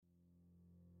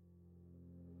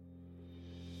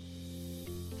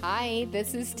Hi,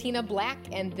 this is Tina Black,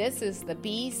 and this is the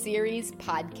B Series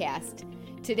podcast.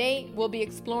 Today, we'll be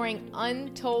exploring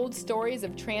untold stories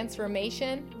of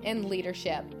transformation and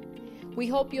leadership. We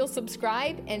hope you'll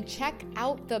subscribe and check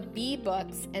out the B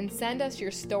books and send us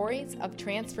your stories of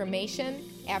transformation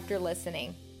after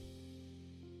listening.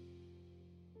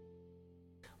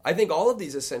 I think all of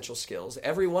these essential skills,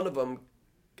 every one of them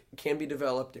can be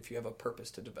developed if you have a purpose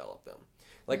to develop them.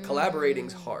 Like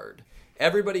collaborating's hard.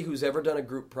 Everybody who's ever done a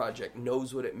group project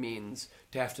knows what it means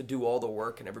to have to do all the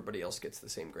work and everybody else gets the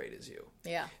same grade as you.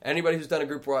 Yeah. Anybody who's done a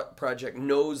group project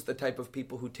knows the type of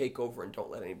people who take over and don't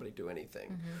let anybody do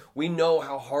anything. We know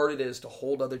how hard it is to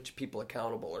hold other people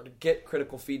accountable or to get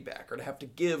critical feedback or to have to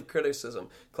give criticism.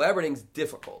 Collaborating's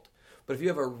difficult. But if you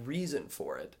have a reason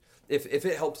for it, if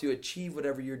it helps you achieve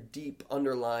whatever your deep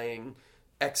underlying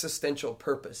existential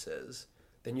purpose is,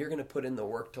 then you're going to put in the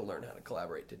work to learn how to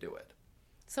collaborate to do it.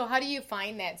 So how do you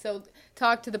find that? So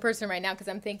talk to the person right now, because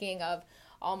I'm thinking of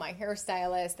all my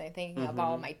hairstylists. I'm thinking of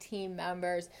all my team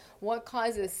members. What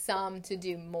causes some to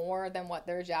do more than what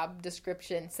their job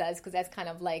description says? Because that's kind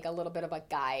of like a little bit of a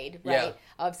guide, right?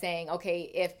 Yeah. Of saying,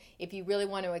 okay, if you really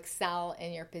want to excel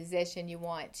in your position, you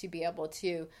want to be able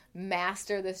to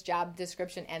master this job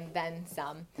description and then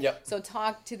some. Yep. So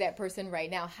talk to that person right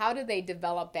now. How do they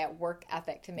develop that work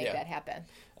ethic to make that happen?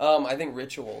 I think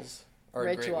rituals are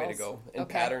a great way to go, and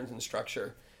patterns and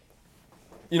structure.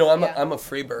 You know, I'm a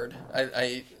free bird.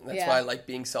 That's why I like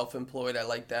being self-employed. I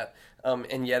like that,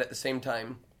 and yet at the same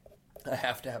time, I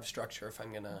have to have structure if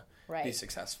I'm gonna be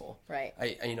successful. Right.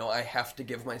 I have to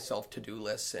give myself to-do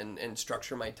lists and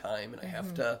structure my time, and I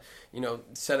have to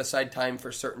set aside time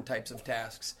for certain types of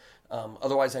tasks.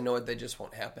 Otherwise, I know they just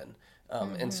won't happen.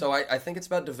 And so I think it's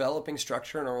about developing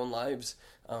structure in our own lives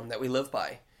that we live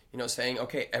by. Saying,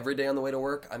 okay, every day on the way to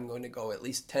work, I'm going to go at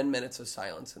least 10 minutes of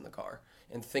silence in the car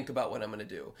and think about what I'm going to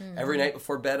do. Every night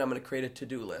before bed, I'm going to create a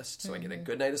to-do list so I get a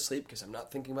good night of sleep because I'm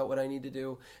not thinking about what I need to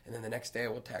do. And then the next day, I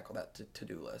will tackle that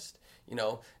to-do list.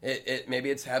 Maybe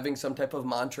it's having some type of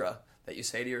mantra that you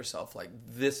say to yourself, like,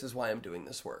 this is why I'm doing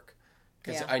this work.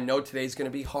 Because I know today's going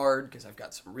to be hard because I've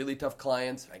got some really tough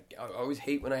clients. I always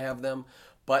hate when I have them.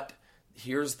 But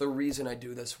here's the reason I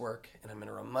do this work, and I'm going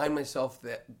to remind myself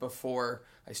that before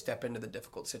I step into the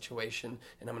difficult situation,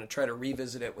 and I'm going to try to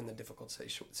revisit it when the difficult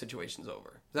situation's over.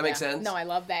 Does that make sense? No, I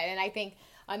love that. And I think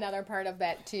another part of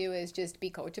that, too, is just be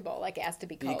coachable, like ask to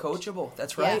be coached. Be coachable.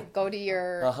 That's right. Yeah, go to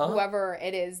your whoever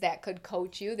it is that could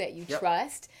coach you, that you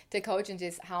trust to coach, and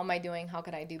just, how am I doing? How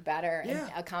can I do better? Yeah.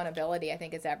 And accountability, I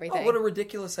think, is everything. Oh, what a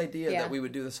ridiculous idea that we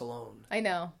would do this alone. I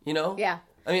know. Yeah.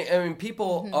 I mean,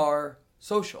 people are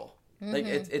social. Like,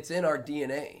 it's in our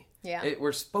DNA. Yeah.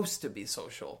 We're supposed to be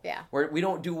social. Yeah. We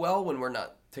don't do well when we're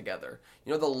not together.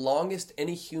 The longest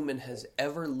any human has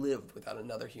ever lived without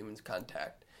another human's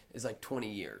contact is like 20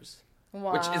 years.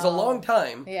 Wow. Which is a long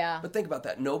time. Yeah. But think about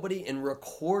that. Nobody in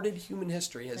recorded human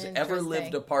history has ever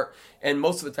lived apart. And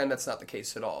most of the time, that's not the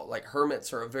case at all. Like,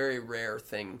 hermits are a very rare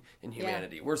thing in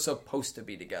humanity. Yeah. We're supposed to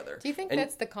be together. Do you think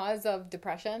that's the cause of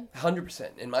depression?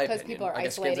 100%, in my opinion. Because people are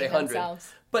isolating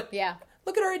themselves. But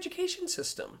look at our education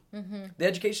system. The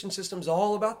education system's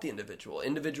all about the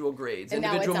individual grades, and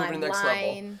individual moving to the next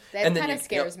level. That kind of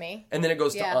scares me. And then it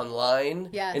goes to online.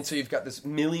 Yes. And so you've got this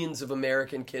millions of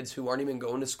American kids who aren't even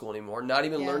going to school anymore, not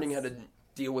even learning how to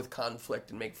deal with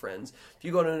conflict and make friends. If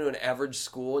you go into an average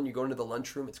school and you go into the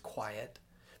lunchroom, it's quiet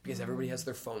because everybody has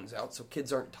their phones out. So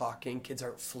kids aren't talking, kids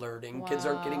aren't flirting, kids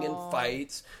aren't getting in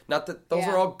fights. Not that those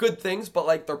are all good things, but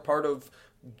like they're part of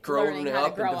growing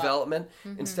up and development.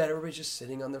 Instead, everybody's just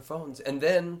sitting on their phones. And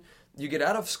then you get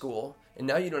out of school, and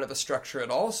now you don't have a structure at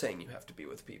all saying you have to be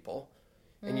with people.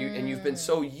 And you've been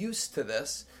so used to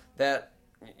this that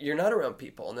you're not around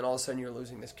people. And then all of a sudden, you're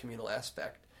losing this communal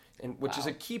aspect, which is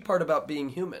a key part about being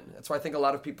human. That's why I think a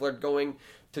lot of people are going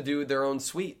to do their own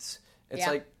suites. It's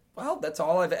like, well, that's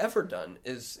all I've ever done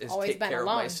is take care of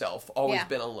myself. Always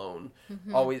been alone.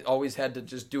 Always had to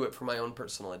just do it for my own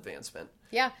personal advancement.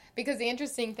 Yeah, because the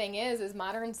interesting thing is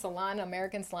Modern Salon,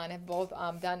 American Salon have both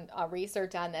done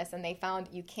research on this, and they found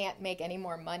you can't make any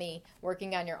more money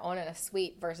working on your own in a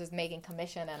suite versus making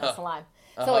commission in a salon.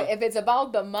 So if it's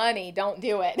about the money, don't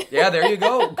do it. Yeah, there you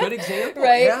go. Good example.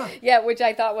 Right? Yeah, which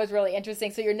I thought was really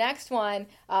interesting. So your next one,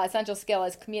 essential skill,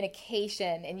 is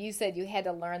communication. And you said you had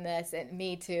to learn this, and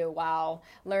me too. Wow.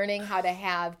 Learning how to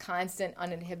have constant,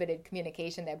 uninhibited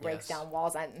communication that breaks down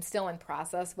walls. I'm still in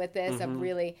process with this of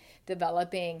really developing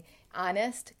developing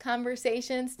honest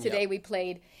conversations. Today Yep. we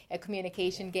played a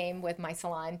communication game with my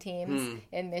salon teams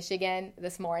in Michigan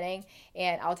this morning,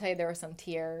 and I'll tell you, there were some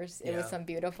tears. It was Yeah. some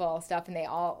beautiful stuff, and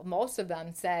most of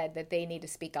them said that they need to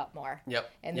speak up more. Yep.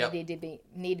 And Yep. they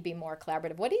need to be more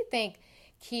collaborative. What do you think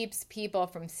keeps people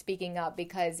from speaking up?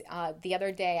 Because the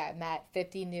other day I met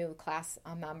 50 new class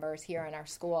members here in our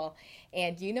school,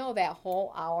 and that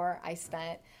whole hour I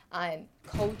spent on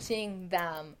coaching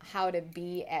them how to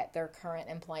be at their current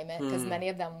employment, because many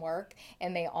of them work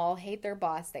and they all hate their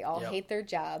boss, they all Yep. hate their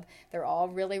job, they're all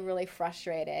really, really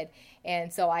frustrated.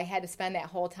 And so I had to spend that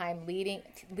whole time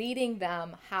leading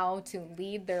them how to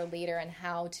lead their leader and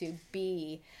how to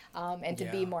be and to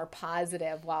be Yeah. more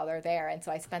positive while they're there. And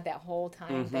so I spent that whole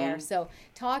time there. So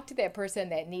talk to that person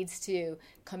that needs to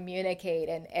communicate,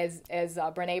 and as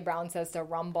Brene Brown says, to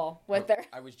rumble with their...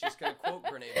 I was just going to quote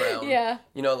Brene Brown. Yeah.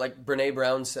 Like Brene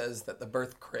Brown says that the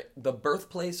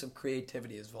birthplace of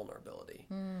creativity is vulnerability.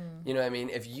 You know what I mean?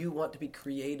 If you want to be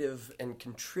creative and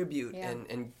contribute Yeah.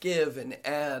 and give and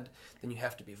add, then you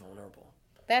have to be vulnerable.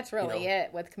 That's really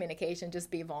it with communication, just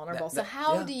be vulnerable. So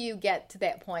how do you get to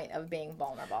that point of being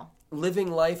vulnerable? Living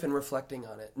life and reflecting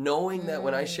on it. Knowing that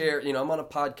when I share, I'm on a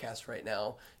podcast right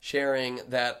now, sharing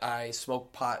that I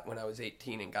smoked pot when I was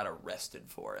 18 and got arrested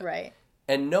for it. Right.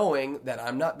 And knowing that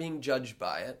I'm not being judged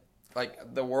by it.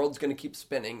 Like, the world's going to keep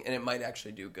spinning, and it might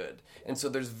actually do good. And so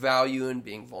there's value in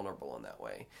being vulnerable in that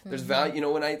way. There's value,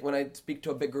 when I speak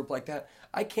to a big group like that,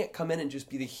 I can't come in and just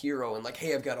be the hero and like,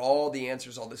 hey, I've got all the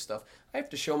answers, all this stuff. I have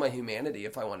to show my humanity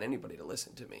if I want anybody to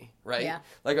listen to me, right? Yeah.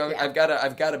 Like, I've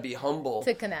got to be humble.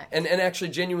 To connect. And actually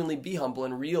genuinely be humble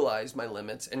and realize my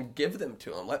limits and give them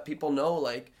to them. Let people know,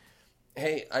 like,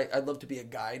 hey, I'd love to be a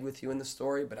guide with you in the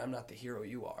story, but I'm not the hero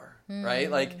you are, right?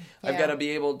 Like, I've got to be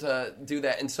able to do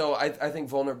that. And so I think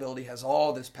vulnerability has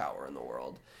all this power in the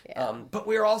world. Yeah. But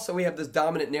we have this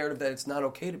dominant narrative that it's not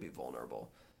okay to be vulnerable,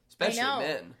 especially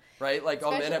men, right? Like,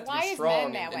 men have to Why be is strong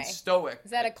men that way? and stoic.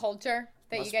 Is that a culture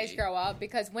that Must you guys be. grow up?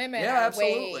 Because women Yeah, are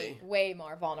absolutely. way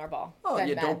more vulnerable Oh, than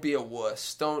yeah, men. don't be a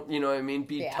wuss. Don't, you know what I mean?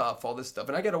 Be Yeah. tough, all this stuff.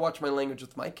 And I got to watch my language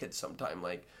with my kids sometime.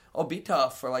 Like, oh, be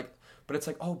tough. Or like, but it's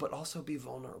like, oh, but also be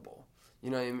vulnerable.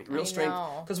 You know what I mean? Real strength.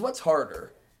 know. Because what's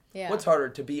harder? Yeah. What's harder,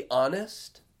 to be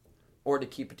honest or to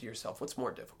keep it to yourself? What's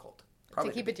more difficult? To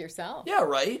keep it to yourself. Yeah,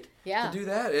 right? Yeah. To do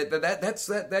that. That's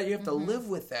you have to live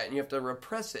with that, and you have to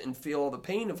repress it and feel all the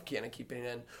pain of kind of keeping it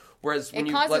in. Whereas when It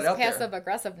you let causes it out passive there,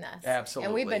 aggressiveness. Absolutely.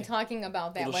 And we've been talking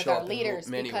about that It'll with show our up in leaders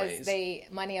many because ways.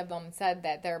 many of them said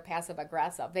that they're passive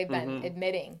aggressive. They've been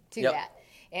admitting to Yep. that.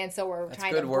 And so we're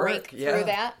trying good to work. break Yeah. through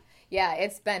that. Yeah,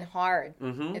 it's been hard.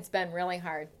 It's been really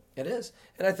hard. it is.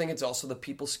 And I think it's also the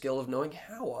people skill of knowing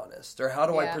how honest or how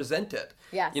do I Yeah. present it.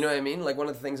 Yes. You know what I mean? Like, one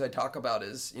of the things I talk about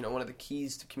is, one of the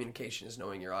keys to communication is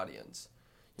knowing your audience.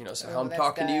 So how I'm that's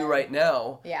talking to you good. right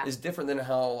now Yeah. is different than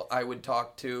how I would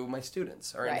talk to my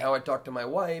students, or Right. how I talk to my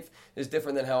wife is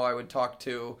different than how I would talk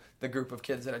to the group of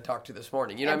kids that I talked to this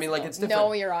morning. You know what I mean? Like, it's different.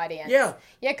 Know your audience. Yeah.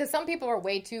 Yeah, because some people are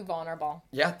way too vulnerable.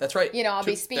 Yeah, that's right. I'll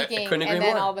be I speaking, couldn't agree and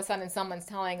then more. all of a sudden someone's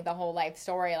telling the whole life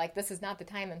story. Like, this is not the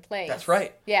time and place. That's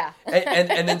right. Yeah.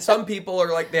 and then some people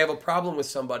are like, they have a problem with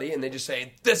somebody, and they just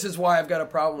say, this is why I've got a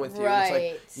problem with you. And Right.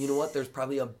 it's like, you know what? There's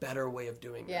probably a better way of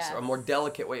doing this, Yes. or a more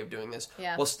delicate way of doing this,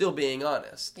 Yeah. while still being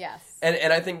honest. Yes.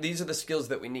 And I think these are the skills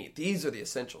that we need. These are the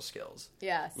essential skills.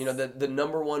 Yes. The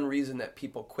number one reason that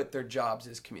people quit their jobs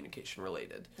is communication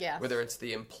related. Yes. Whether it's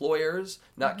the employers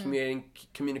not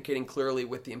communicating clearly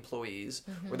with the employees,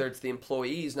 whether it's the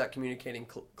employees not communicating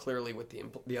clearly with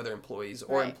the other employees,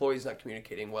 or Right. employees not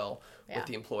communicating well Yeah. with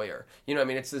the employer.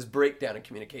 It's this breakdown in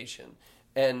communication.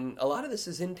 And a lot of this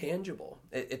is intangible.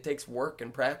 It takes work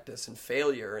and practice and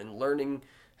failure and learning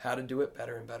how to do it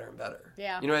better and better and better.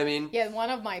 Yeah. You know what I mean? Yeah,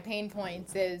 one of my pain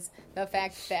points is the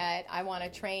fact that I want to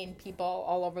train people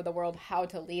all over the world how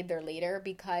to lead their leader,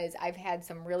 because I've had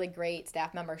some really great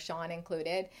staff members, Sean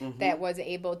included, that was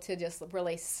able to just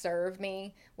really serve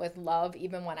me with love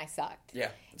even when I sucked.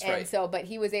 Yeah, that's And right. so, but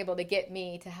he was able to get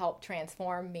me to help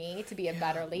transform me to be a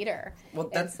better leader. Well,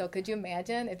 and that's- so could you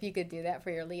imagine if you could do that for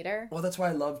your leader? Well, that's why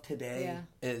I love today Yeah.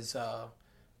 is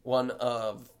one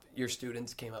of your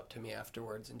students came up to me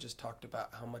afterwards and just talked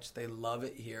about how much they love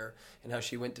it here, and how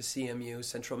she went to CMU,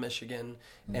 Central Michigan,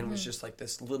 and was just like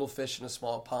this little fish in a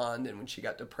small pond. And when she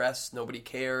got depressed, nobody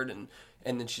cared. And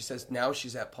then she says now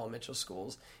she's at Paul Mitchell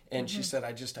schools. And she said,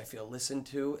 I feel listened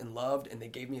to and loved. And they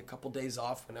gave me a couple days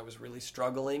off when I was really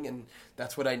struggling. And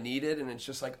that's what I needed. And it's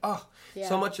just like, Yeah.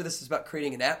 so much of this is about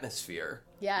creating an atmosphere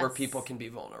Yes. where people can be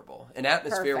vulnerable, an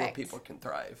atmosphere where Perfect. people can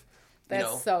thrive.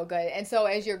 That's so good. And so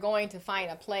as you're going to find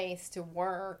a place to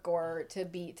work or to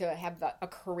have a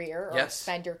career or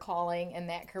spend your calling in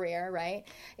that career, right,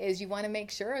 is you want to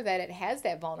make sure that it has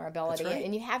that vulnerability. That's right.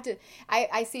 And you have to,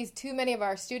 I see too many of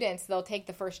our students, they'll take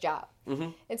the first job.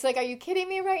 Mm-hmm. It's like, are you kidding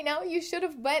me right now? You should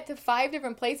have went to 5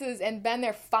 different places and been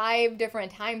there 5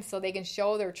 different times so they can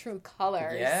show their true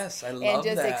colors. Yes, I love that. And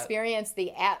just experience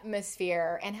the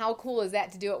atmosphere. And how cool is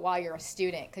that to do it while you're a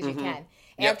student? Because you can.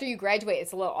 After you graduate,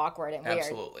 it's a little awkward and weird.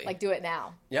 Absolutely. Like, do it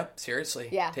now. Yep, seriously.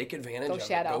 Yeah. Take advantage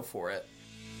of it. Go for it.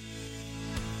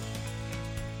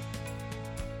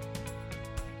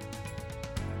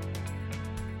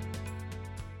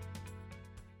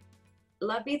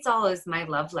 Love Beats All is my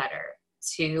love letter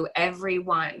to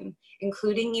everyone,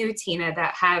 including you, Tina,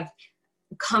 that have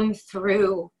come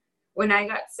through when I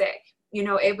got sick. You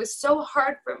know, it was so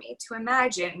hard for me to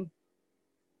imagine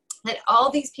that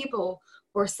all these people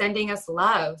were sending us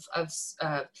love of,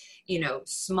 you know,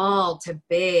 small to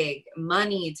big,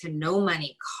 money to no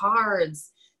money,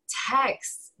 cards,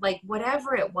 texts, like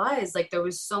whatever it was. Like there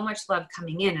was so much love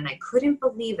coming in, and I couldn't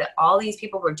believe that all these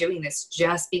people were doing this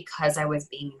just because I was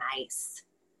being nice.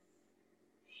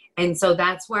 And so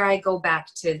that's where I go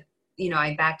back to, you know,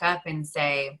 I back up and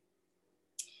say,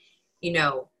 you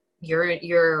know,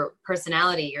 your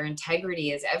personality, your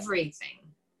integrity is everything.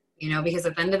 You know, because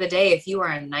at the end of the day, if you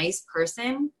are a nice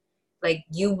person, like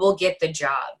you will get the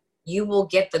job, you will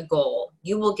get the goal,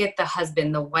 you will get the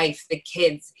husband, the wife, the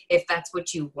kids, if that's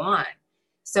what you want.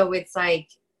 So it's like,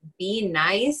 be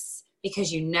nice,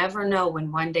 because you never know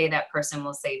when one day that person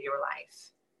will save your life.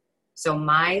 So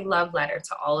my love letter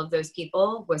to all of those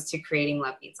people was to creating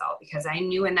Love Beats All, because I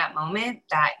knew in that moment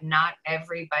that not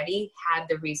everybody had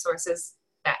the resources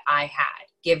that I had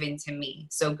given to me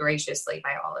so graciously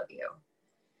by all of you.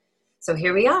 So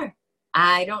here we are.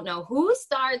 I don't know who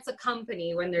starts a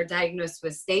company when they're diagnosed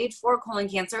with stage 4 colon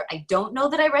cancer. I don't know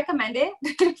that I recommend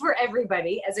it for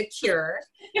everybody as a cure,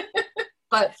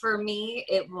 but for me,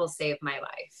 it will save my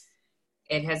life.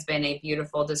 It has been a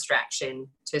beautiful distraction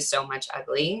to so much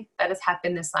ugly that has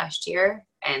happened this last year.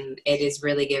 And it has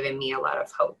really given me a lot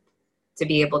of hope to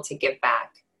be able to give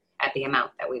back at the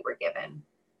amount that we were given.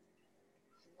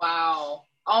 Wow.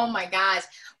 Oh my gosh.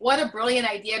 What a brilliant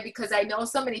idea, because I know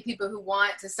so many people who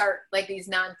want to start like these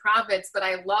nonprofits, but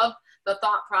I love the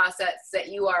thought process that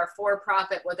you are for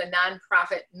profit with a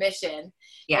nonprofit mission.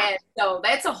 Yeah. And so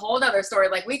that's a whole nother story.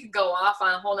 Like we could go off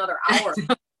on a whole nother hour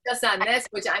just on this,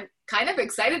 which I'm kind of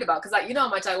excited about, because you know how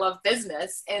much I love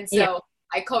business. And so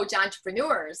I coach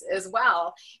entrepreneurs as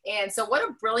well. And so what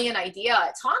a brilliant idea.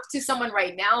 Talk to someone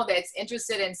right now that's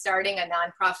interested in starting a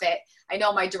nonprofit. I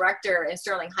know my director in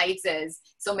Sterling Heights is,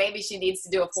 so maybe she needs to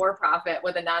do a for-profit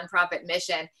with a nonprofit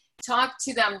mission. Talk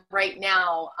to them right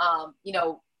now, you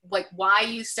know, like why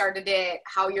you started it,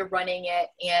 how you're running it,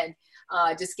 and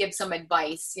just give some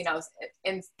advice, you know,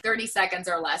 in 30 seconds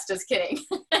or less. Just kidding.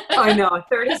 I know,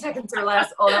 30 seconds or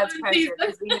less. Oh, that's pressure,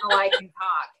 because we know I can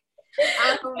talk.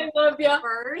 I love you.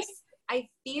 First, I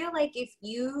feel like if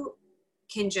you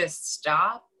can just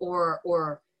stop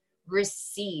or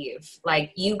receive,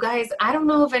 like you guys, I don't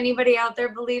know if anybody out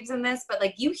there believes in this, but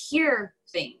like you hear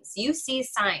things, you see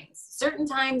signs. Certain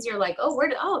times you're like,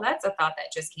 oh, that's a thought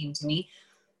that just came to me.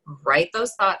 Write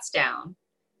those thoughts down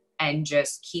and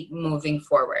just keep moving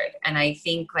forward. And I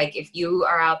think like if you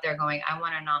are out there going, I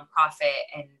want a nonprofit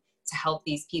and to help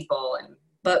these people, and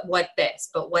but what this,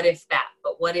 but what if that,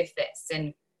 but what if this?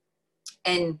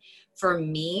 And for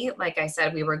me, like I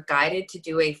said, we were guided to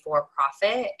do a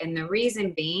for-profit. And the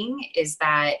reason being is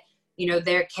that, you know,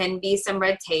 there can be some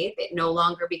red tape. It no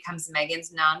longer becomes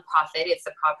Megan's nonprofit. It's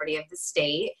the property of the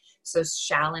state. So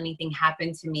shall anything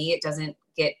happen to me, it doesn't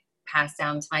get passed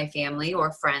down to my family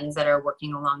or friends that are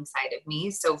working alongside of me.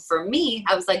 So for me,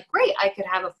 I was like, great, I could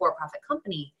have a for-profit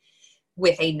company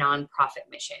with a nonprofit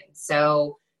mission.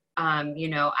 So you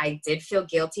know, I did feel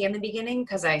guilty in the beginning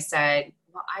because I said,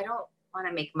 well, I don't want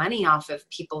to make money off of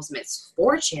people's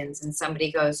misfortunes. And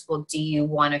somebody goes, well, do you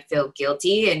want to feel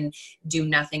guilty and do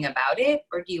nothing about it?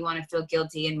 Or do you want to feel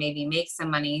guilty and maybe make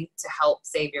some money to help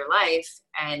save your life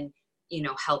and, you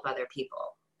know, help other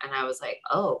people? And I was like,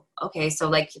 oh, okay. So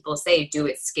like people say, do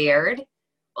it scared.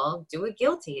 Well, do it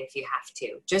guilty if you have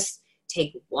to. Just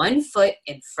take one foot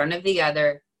in front of the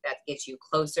other. That gets you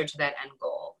closer to that end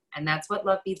goal. And that's what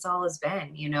Love Beats All has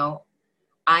been. You know,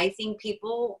 I think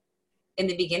people in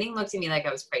the beginning looked at me like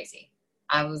I was crazy.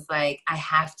 I was like, I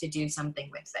have to do something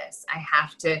with this. I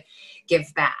have to give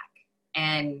back.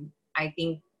 And I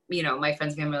think, you know, my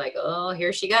friends and family were like, oh,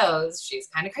 here she goes. She's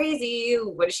kind of crazy.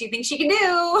 What does she think she can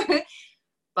do?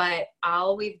 but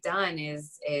all we've done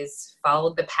is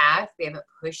followed the path. We haven't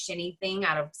pushed anything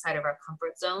outside of our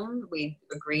comfort zone. We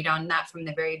agreed on that from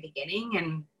the very beginning.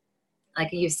 And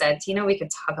like you said, Tina, we could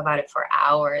talk about it for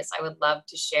hours. I would love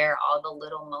to share all the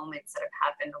little moments that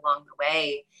have happened along the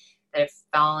way that have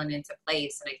fallen into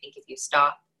place. And I think if you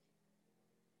stop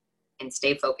and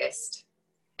stay focused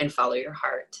and follow your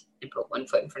heart and put one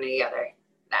foot in front of the other,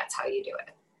 that's how you do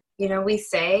it. You know, we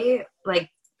say like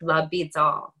love beats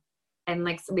all. And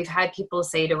like, so we've had people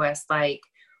say to us like,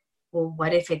 well,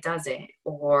 what if it doesn't?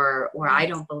 Or I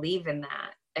don't believe in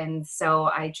that. And so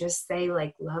I just say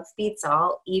like, love beats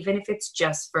all, even if it's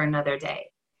just for another day.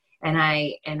 And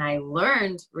I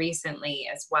learned recently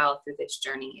as well through this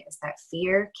journey is that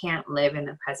fear can't live in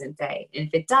the present day. And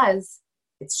if it does,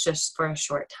 it's just for a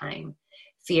short time.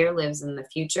 Fear lives in the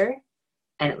future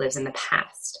and it lives in the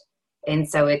past. And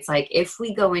so it's like, if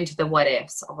we go into the what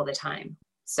ifs all the time.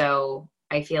 So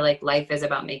I feel like life is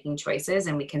about making choices,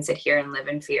 and we can sit here and live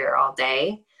in fear all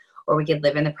day, or we could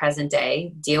live in the present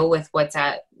day, deal with what's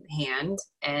at hand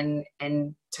and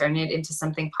turn it into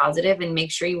something positive, and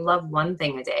make sure you love one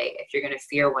thing a day if you're going to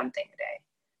fear one thing a day.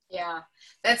 Yeah,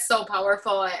 that's so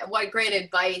powerful. What great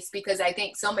advice, because I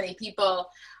think so many people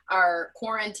are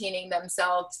quarantining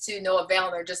themselves to no avail,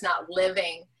 and they're just not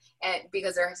living, and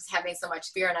because they're just having so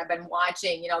much fear. And I've been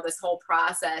watching, this whole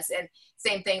process, and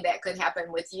same thing that could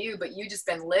happen with you, but you just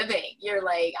been living. You're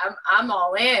like, I'm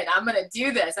all in. I'm going to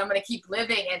do this. I'm going to keep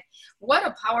living. And what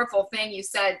a powerful thing you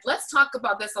said. Let's talk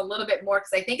about this a little bit more,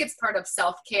 because I think it's part of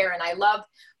self-care. And I love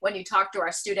when you talk to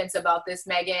our students about this,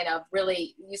 Megan, of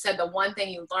really, you said the one thing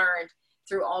you learned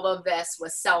through all of this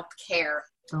was self-care.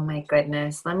 Oh my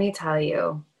goodness. Let me tell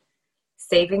you,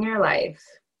 saving your life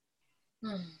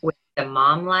with the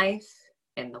mom life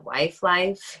and the wife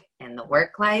life and the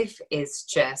work life is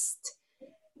just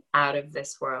out of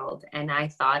this world. And I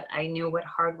thought I knew what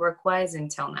hard work was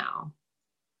until now.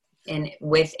 And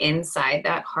with inside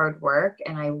that hard work,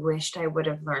 and I wished I would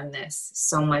have learned this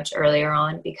so much earlier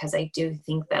on, because I do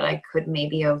think that I could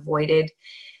maybe avoided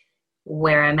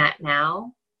where I'm at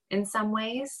now in some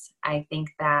ways. I think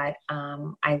that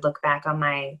I look back on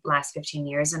my last 15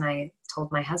 years and I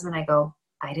told my husband, I go,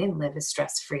 I didn't live a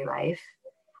stress-free life.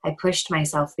 I pushed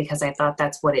myself because I thought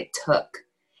that's what it took.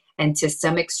 And to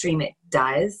some extreme it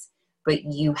does, but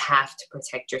you have to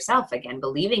protect yourself. Again,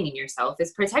 believing in yourself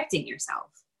is protecting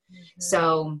yourself. Mm-hmm.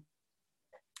 So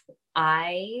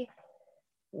I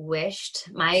wished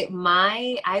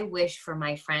I wish for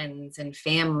my friends and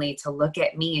family to look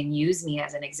at me and use me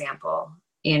as an example,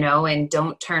 and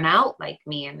don't turn out like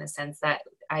me, in the sense that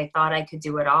I thought I could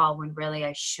do it all when really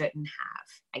I shouldn't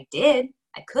have. I did,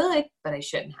 I could, but I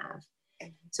shouldn't have.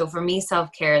 So for me,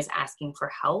 self-care is asking for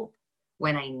help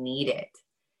when I need it,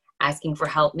 asking for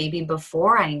help maybe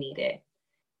before I need it.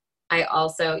 I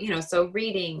also, so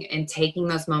reading and taking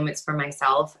those moments for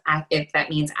myself, if that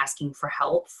means asking for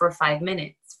help for 5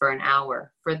 minutes, for an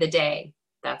hour, for the day,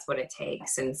 that's what it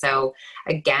takes. And so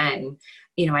again,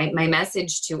 my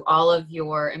message to all of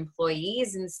your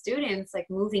employees and students, like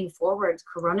moving forward,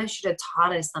 Corona should have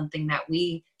taught us something, that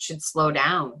we should slow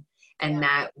down. And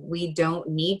that we don't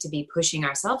need to be pushing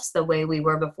ourselves the way we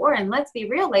were before. And let's be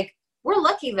real, like, we're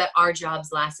lucky that our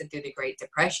jobs lasted through the Great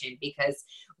Depression, because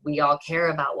we all care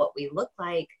about what we look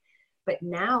like. But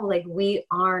now, like, we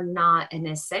are not an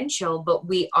essential, but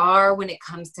we are when it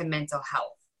comes to mental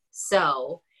health.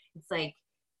 So it's like,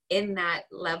 in that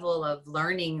level of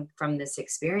learning from this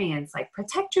experience, like,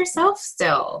 protect yourself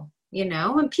still,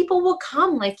 and people will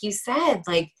come, like you said,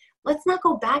 like, let's not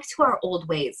go back to our old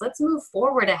ways. Let's move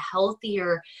forward a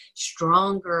healthier,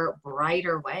 stronger,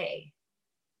 brighter way.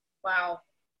 Wow.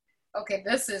 Okay,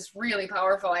 this is really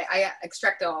powerful. I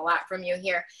extracted a lot from you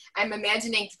here. I'm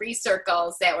imagining 3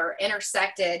 circles that were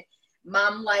intersected: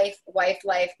 mom life, wife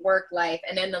life, work life,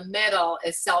 and in the middle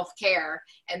is self-care.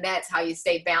 And that's how you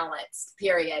stay balanced,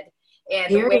 period. And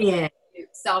period.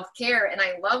 Self-care. And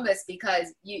I love this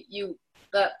because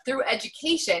through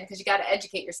education, because you got to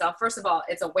educate yourself. First of all,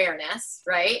 it's awareness,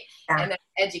 right? Yeah. And then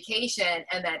education,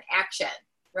 and then action,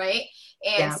 right?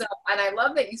 And and I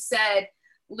love that you said,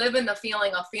 live in the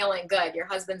feeling of feeling good. Your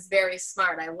husband's very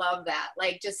smart. I love that.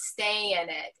 Like, just stay in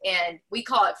it. And we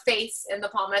call it FACE in the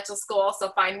Paul Mitchell School. So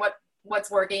find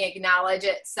what's working, acknowledge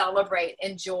it, celebrate,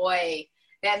 enjoy.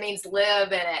 That means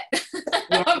live in it.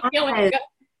 Yes. Feeling good.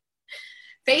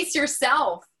 Face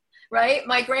yourself. Right?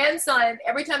 My grandson,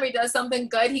 every time he does something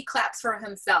good, he claps for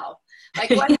himself. Like,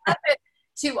 what happened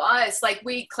to us, like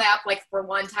we clap like for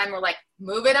one time, we're like,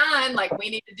 move it on, like we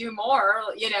need to do more,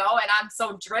 you know, and I'm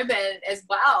so driven as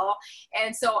well.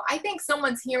 And so I think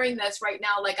someone's hearing this right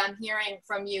now, like I'm hearing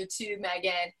from you too,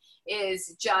 Megan,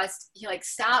 is just like,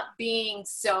 stop being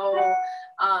so,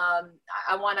 I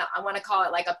want to call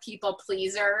it like a people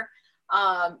pleaser,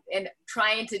 and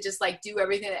trying to just like do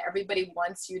everything that everybody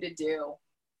wants you to do.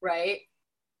 Right.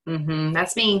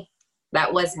 That's me.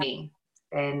 That was me.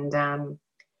 And,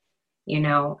 you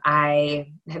know,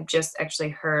 I have just actually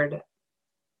heard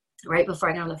right before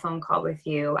I got on the phone call with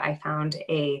you, I found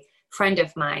a friend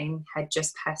of mine had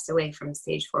just passed away from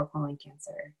stage 4 colon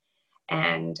cancer.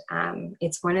 And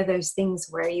it's one of those things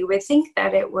where you would think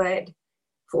that it would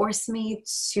force me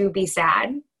to be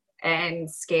sad and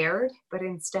scared, but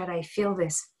instead I feel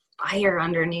this fire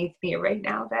underneath me right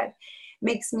now that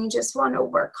makes me just want to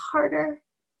work harder.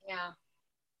 Yeah.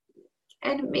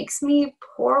 And it makes me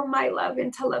pour my love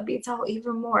into Love Beats All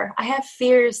even more. I have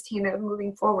fears, Tina,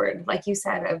 moving forward, like you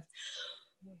said, of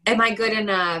am I good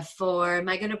enough, or am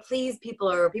I going to please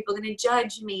people, or are people going to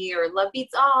judge me, or Love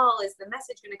Beats All, is the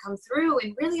message going to come through?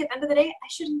 And really, at the end of the day, I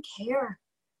shouldn't care.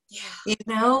 Yeah. You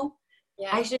know? Yeah.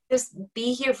 I should just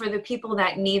be here for the people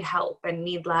that need help and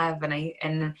need love.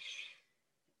 And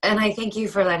I thank you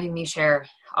for letting me share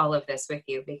all of this with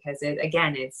you, because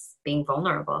it's being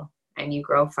vulnerable and you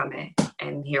grow from it.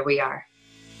 And here we are.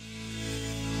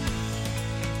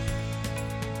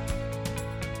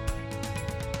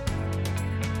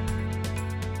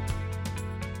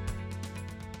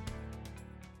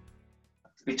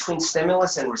 Between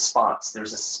stimulus and response,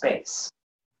 there's a space.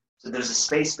 So there's a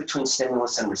space between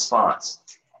stimulus and response.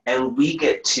 And we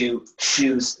get to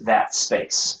choose that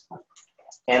space.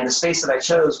 And the space that I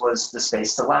chose was the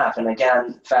space to laugh. And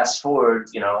again, fast forward,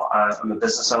 you know, I'm a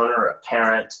business owner, a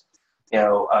parent, you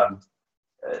know,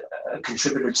 a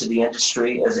contributor to the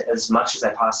industry as much as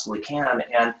I possibly can.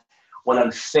 And when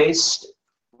I'm faced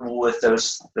with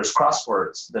those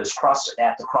crosswords,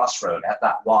 at the crossroad, at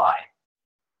that why,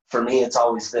 for me, it's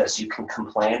always this: you can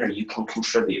complain or you can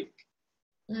contribute.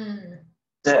 That's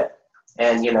it.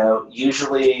 And, you know,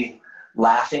 usually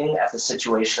laughing at the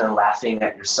situation and laughing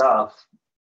at yourself,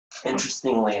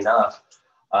 interestingly enough,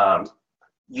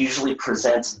 usually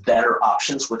presents better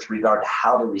options with regard to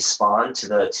how to respond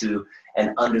to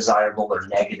an undesirable or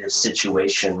negative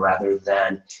situation, rather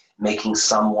than making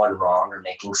someone wrong or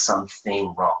making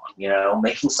something wrong. You know,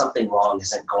 making something wrong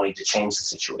isn't going to change the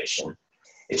situation.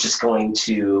 It's just going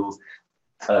to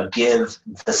give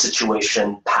the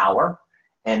situation power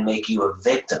and make you a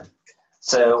victim.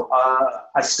 So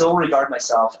I still regard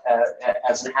myself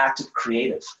as an active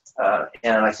creative.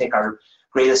 And I think our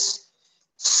greatest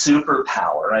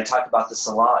superpower, and I talk about this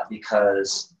a lot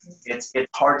because it's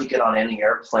hard to get on any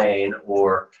airplane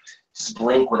or just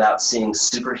blink without seeing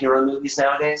superhero movies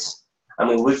nowadays. I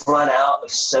mean, we've run out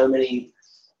of so many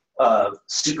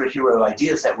superhero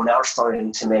ideas that we're now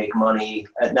starting to make money.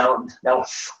 Now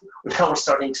we're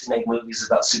starting to make movies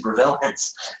about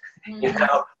supervillains. You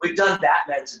know, we've done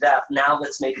Batman to death. Now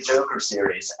let's make a Joker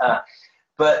series.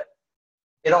 But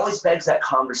it always begs that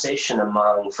conversation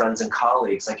among friends and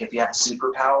colleagues. Like, if you have a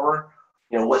superpower,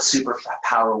 you know, what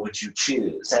superpower would you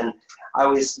choose? And I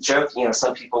always joke, you know,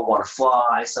 some people want to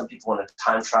fly, some people want to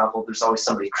time travel. There's always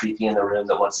somebody creepy in the room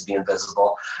that wants to be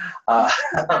invisible.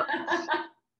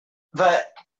 But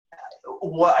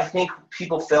what I think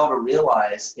people fail to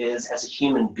realize is, as a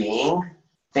human being,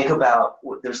 think about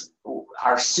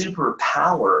our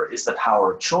superpower is the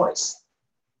power of choice.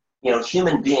 You know,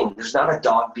 human being, there's not a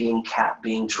dog being, cat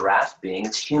being, giraffe being,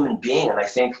 it's human being. And I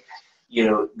think, you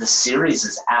know, the series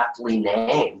is aptly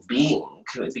named Being,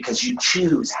 because you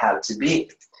choose how to be.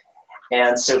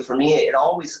 And so for me,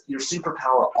 your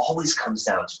superpower always comes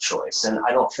down to choice. And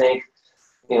I don't think,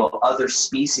 you know, other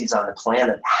species on the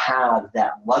planet have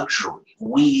that luxury.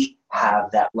 We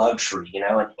have that luxury. You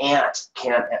know, an ant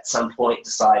can't at some point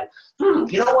decide, you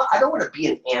know what, I don't want to be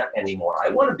an ant anymore. I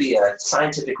want to be a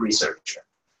scientific researcher.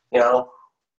 You know,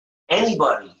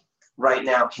 anybody right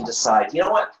now can decide, you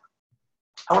know what,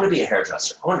 I want to be a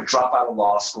hairdresser. I want to drop out of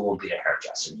law school and be a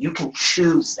hairdresser. You can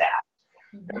choose that.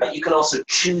 But you can also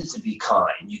choose to be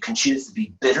kind. You can choose to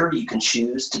be bitter. You can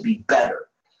choose to be better.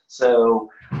 So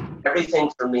everything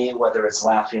for me, whether it's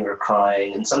laughing or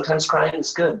crying, and sometimes crying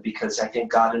is good, because I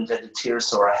think God invented tears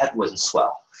so our head wouldn't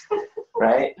swell,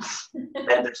 right? And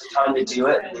there's a time to do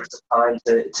it, and there's a time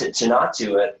to not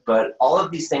do it. But all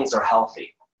of these things are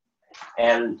healthy.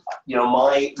 And, you know,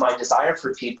 my desire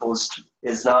for people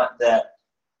is not that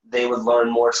they would learn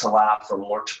more to laugh or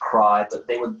more to cry, but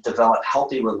they would develop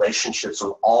healthy relationships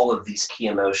with all of these key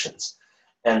emotions.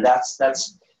 And that's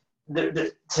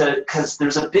because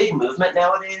there's a big movement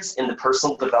nowadays in the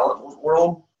personal development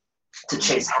world to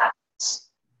chase happiness,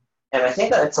 and I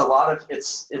think that it's a lot of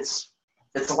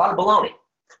baloney,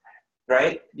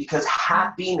 right? Because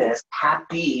happy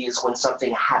is when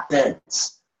something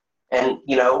happens, and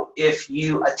if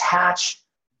you attach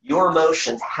your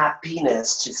emotions,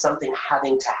 happiness, to something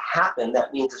having to happen,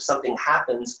 that means if something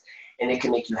happens and it can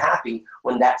make you happy,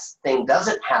 when that thing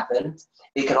doesn't happen,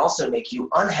 it can also make you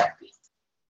unhappy.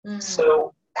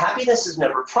 So happiness is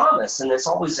never promised, and it's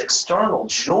always external.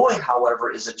 Joy,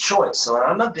 however, is a choice. So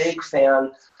I'm a big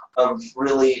fan of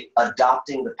really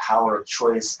adopting the power of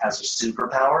choice as a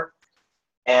superpower.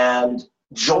 And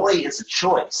joy is a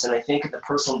choice. And I think in the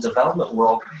personal development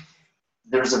world,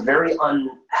 there's a very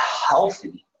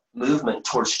unhealthy movement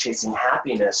towards chasing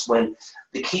happiness, when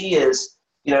the key is,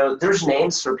 there's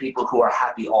names for people who are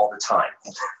happy all the time.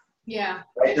 Yeah.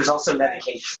 Right? There's also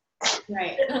medication.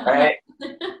 Right. Right?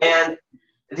 And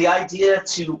the idea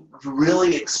to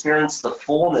really experience the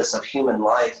fullness of human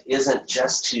life isn't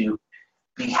just to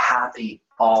be happy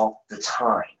all the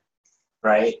time,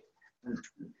 right?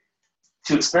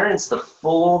 To experience the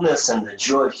fullness and the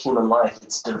joy of human life,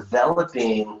 it's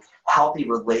developing healthy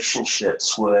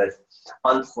relationships with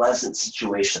unpleasant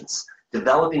situations,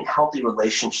 developing healthy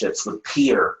relationships with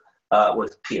fear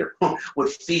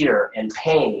and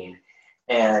pain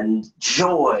and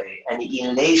joy and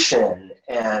elation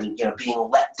and being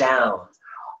let down.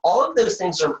 All of those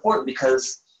things are important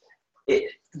because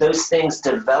those things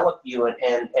develop you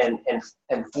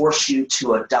and force you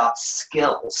to adopt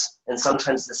skills. And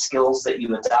sometimes the skills that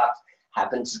you adopt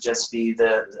happen to just be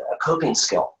a coping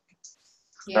skill,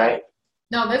 right?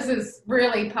 No, this is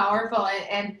really powerful.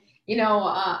 And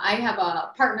I have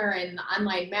a partner in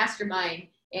online mastermind,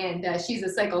 and she's a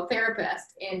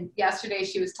psychotherapist. And yesterday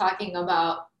she was talking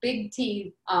about big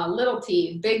T, little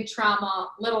t, big trauma,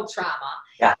 little trauma.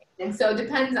 Yeah. And so it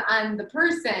depends on the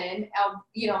person of,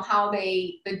 how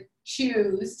they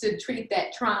choose to treat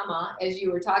that trauma, as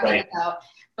you were talking about.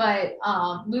 But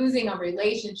losing a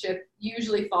relationship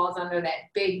usually falls under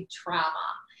that big trauma.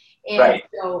 And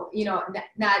so,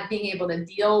 not being able to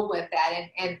deal with that.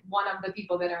 And one of the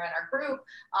people that are in our group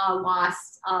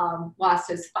lost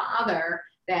his father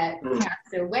that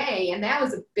passed away. And that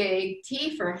was a big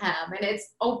T for him. And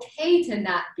it's okay to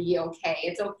not be okay.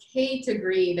 It's okay to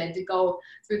grieve and to go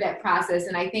through that process.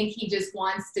 And I think he just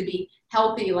wants to be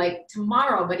healthy like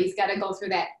tomorrow, but he's got to go through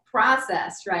that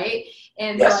process, right?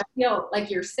 And so I feel like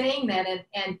you're saying that,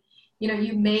 and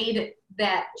you made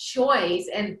that choice.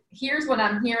 And here's what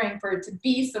I'm hearing to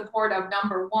be supportive.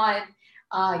 Number one,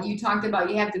 you talked about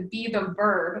you have to be the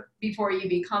verb before you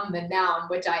become the noun,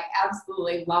 which I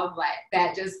absolutely love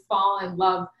that just fall in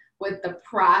love with the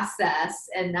process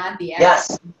and not the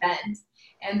actual event.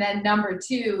 And then number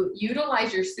two,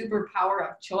 utilize your superpower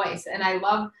of choice. And I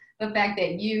love the fact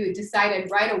that you decided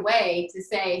right away to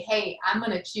say, hey, I'm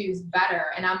going to choose better,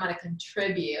 and I'm going to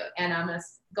contribute, and I'm going to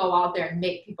go out there and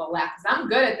make people laugh, because I'm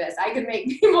good at this. I can make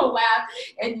people laugh,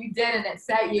 and you did, and it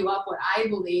set you up what I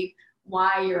believe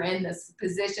why you're in this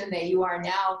position that you are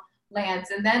now, Lance.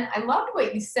 And then I loved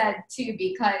what you said too,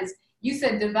 because you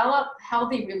said develop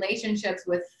healthy relationships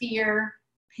with fear,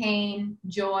 pain,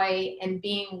 joy, and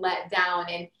being let down.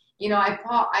 And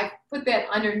I put that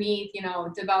underneath,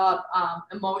 develop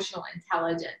emotional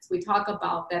intelligence. We talk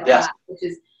about that a lot, which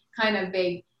is kind of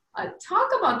vague. Talk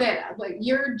about that, like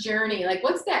your journey, like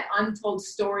what's that untold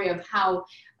story of how,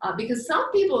 because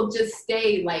some people just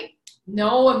stay like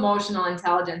no emotional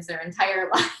intelligence their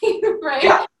entire life, right?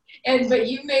 Yeah. But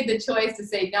you made the choice to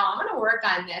say, no, I'm going to work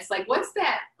on this. Like, what's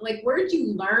that? Like, where did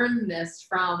you learn this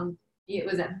from?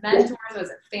 Was it mentors? Was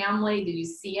it family? Did you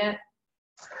see it?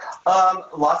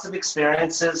 Lots of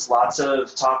experiences, lots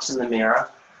of talks in the mirror,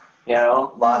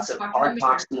 lots of hard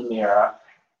talks in the mirror,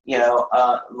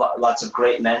 lots of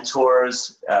great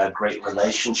mentors, great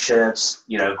relationships,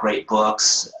 great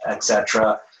books,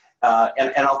 etc.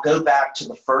 And I'll go back to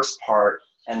the first part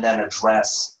and then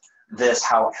address this,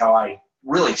 how I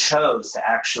really chose to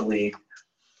actually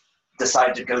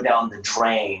decide to go down the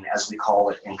drain, as we call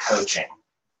it in coaching,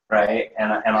 right?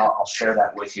 And I'll share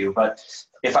that with you. But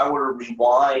if I were to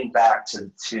rewind back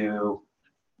to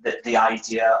the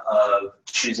idea of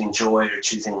choosing joy or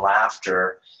choosing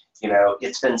laughter,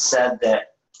 it's been said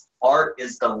that art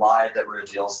is the lie that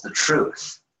reveals the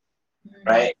truth,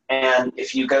 right? And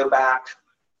if you go back,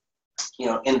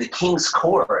 in the king's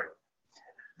court,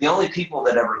 the only people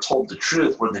that ever told the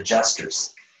truth were the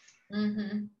jesters,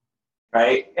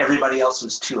 right? Everybody else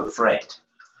was too afraid.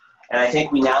 And I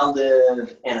think we now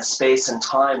live in a space and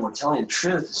time where telling the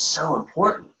truth is so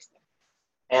important.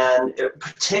 And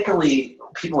particularly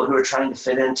people who are trying to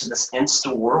fit into this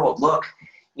Insta world, look,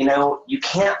 you know, you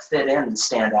can't fit in and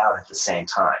stand out at the same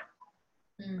time,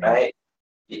 right?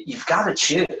 You've got to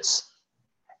choose.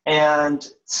 And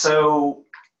so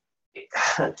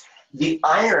the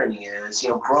irony is, you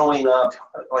know, growing up,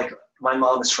 like my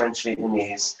mom is French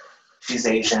Vietnamese, she's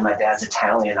Asian, my dad's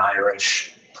Italian,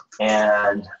 Irish.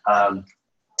 And,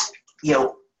 you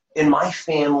know, in my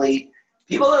family,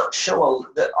 people don't show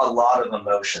a lot of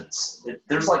emotions.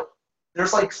 There's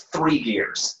like 3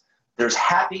 gears. There's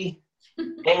happy,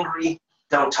 angry,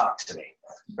 don't talk to me,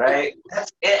 right?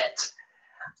 That's it.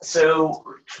 So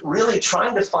really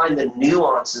trying to find the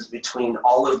nuances between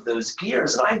all of those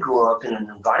gears. And I grew up in an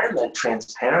environment,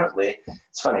 transparently.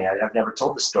 It's funny, I've never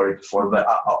told this story before, but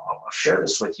I'll share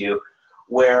this with you,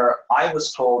 where I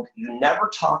was told you never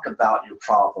talk about your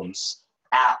problems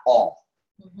at all.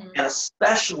 And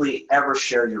especially ever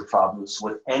share your problems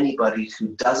with anybody who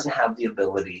doesn't have the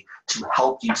ability to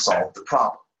help you solve the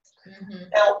problem.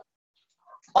 Now,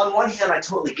 on one hand, I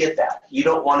totally get that. You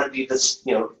don't want to be this,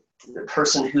 you know, the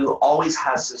person who always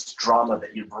has this drama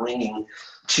that you're bringing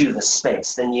to the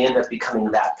space. Then you end up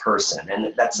becoming that person,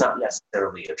 and that's not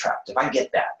necessarily attractive. I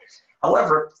get that.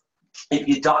 However, if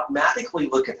you dogmatically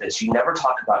look at this, you never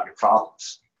talk about your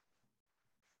problems.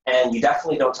 And you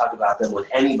definitely don't talk about them with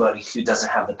anybody who doesn't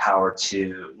have the power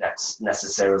to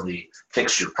necessarily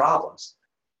fix your problems.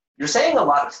 You're saying a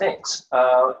lot of things.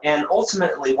 And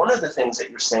ultimately, one of the things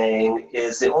that you're saying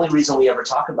is the only reason we ever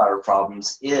talk about our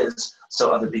problems is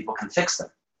so other people can fix them.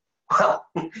 Well,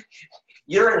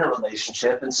 you're in a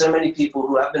relationship, and so many people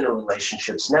who have been in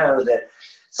relationships know that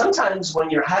sometimes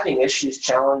when you're having issues,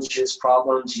 challenges,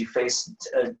 problems, you face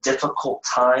difficult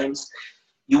times,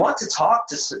 you want to talk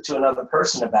to another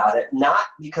person about it, not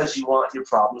because you want your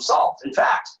problem solved. In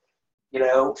fact, you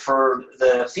know, for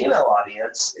the female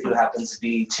audience who happens to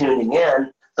be tuning in,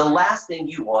 the last thing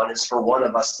you want is for one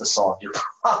of us to solve your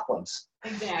problems.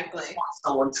 Exactly. You want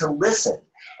someone to listen.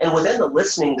 And within the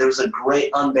listening, there's a great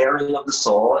unbearing of the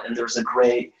soul, and there's a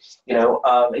great, you know,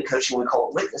 in coaching we call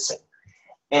it witnessing.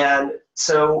 And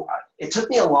so it took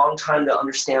me a long time to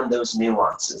understand those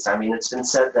nuances. I mean, it's been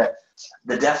said that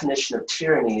the definition of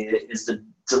tyranny is the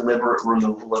deliberate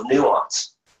removal of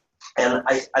nuance. And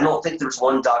I don't think there's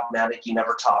one dogmatic, you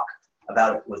never talk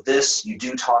about it with this, you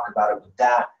do talk about it with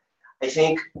that. I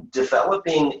think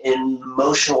developing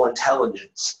emotional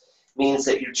intelligence means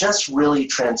that you're just really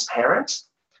transparent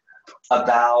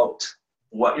about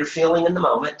what you're feeling in the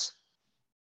moment.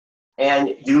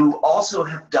 And you also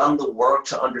have done the work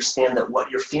to understand that what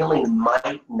you're feeling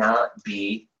might not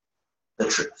be the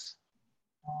truth.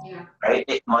 Yeah. Right?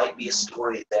 It might be a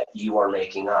story that you are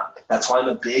making up. That's why I'm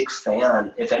a big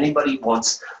fan. If anybody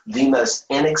wants the most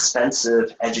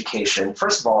inexpensive education,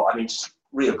 first of all, I mean, just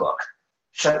read a book.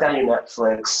 Shut down your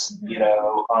Netflix, you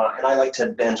know, and I like to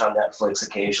binge on Netflix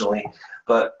occasionally,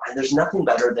 but there's nothing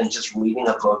better than just reading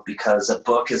a book, because a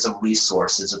book is a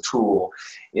resource, is a tool,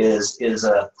 is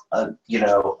a you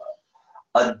know,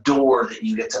 a door that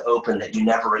you get to open that you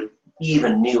never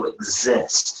even knew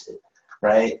existed.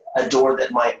 Right? A door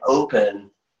that might open,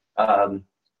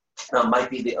 might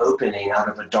be the opening out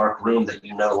of a dark room that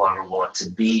you no longer want to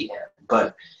be in.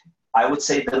 But I would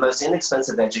say the most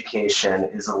inexpensive education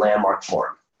is a Landmark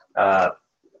Forum.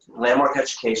 Landmark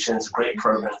Education is a great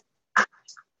program.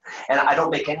 And I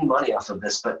don't make any money off of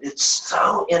this, but it's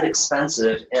so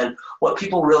inexpensive. And what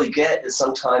people really get is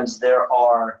sometimes there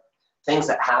are things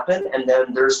that happen, and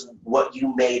then there's what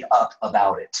you made up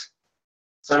about it.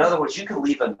 So in other words, you can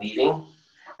leave a meeting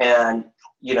and,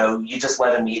 you know, you just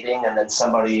led a meeting, and then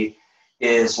somebody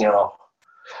is, you know,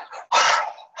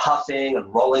 huffing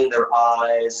and rolling their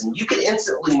eyes, and you can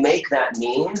instantly make that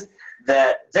mean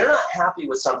that they're not happy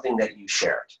with something that you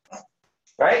shared,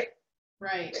 right?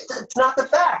 Right. It's not the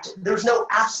fact. There's no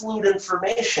absolute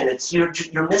information. It's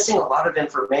you're missing a lot of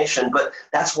information, but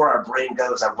that's where our brain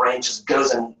goes. Our brain just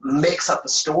goes and makes up a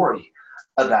story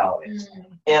about it.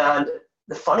 And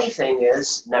the funny thing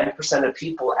is 90% of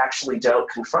people actually don't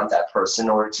confront that person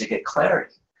in order to get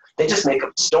clarity. They just make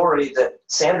up a story that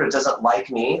Sandra doesn't like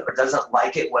me, or doesn't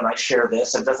like it when I share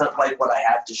this, or doesn't like what I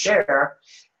have to share.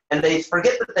 And they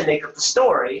forget that they make up the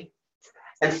story.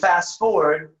 And fast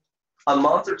forward, a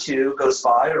month or two goes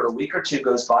by, or a week or two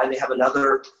goes by, and they have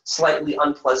another slightly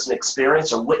unpleasant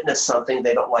experience or witness something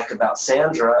they don't like about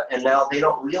Sandra. And now they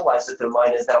don't realize that their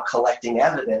mind is now collecting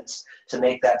evidence to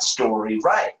make that story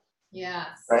right. Yes.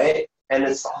 Right? And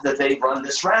it's that they run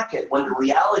this racket, when the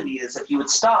reality is, if you would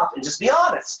stop and just be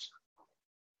honest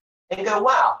and go,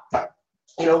 wow,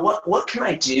 what can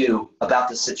I do about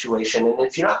this situation? And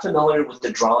if you're not familiar with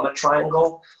the drama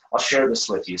triangle, I'll share this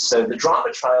with you. So the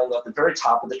drama triangle, at the very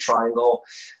top of the triangle,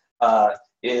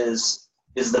 is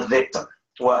the victim.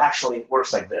 Well, actually, it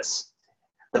works like this.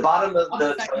 The bottom of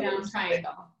the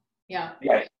triangle. Yeah.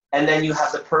 Right. And then you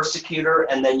have the persecutor,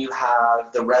 and then you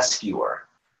have the rescuer,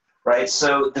 right?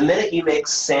 So the minute you make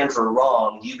Sandra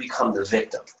wrong, you become the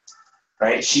victim,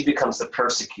 right? She becomes the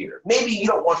persecutor. Maybe you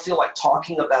don't want to feel like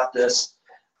talking about this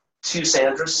to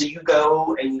Sandra, so you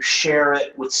go and you share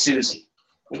it with Susie.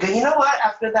 You go, you know what?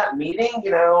 After that meeting,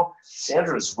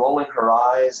 Sandra was rolling her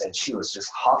eyes and she was just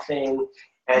huffing,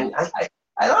 and I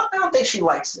don't think she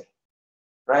likes me,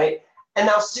 right? And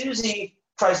now Susie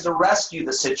tries to rescue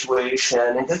the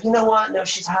situation and go, you know what? No,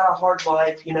 she's had a hard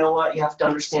life. You know what? You have to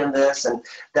understand this. And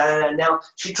now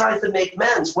she tries to make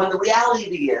amends, when the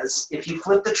reality is, if you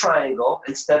flip the triangle,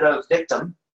 instead of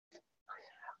victim,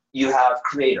 you have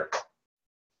creator.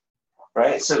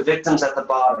 Right? So victim's at the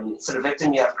bottom. Instead of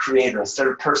victim, you have creator. Instead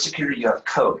of persecutor, you have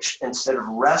coach. Instead of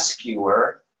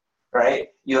rescuer, right,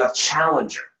 you have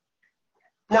challenger.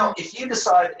 Now, if you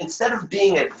decide, instead of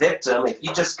being a victim, if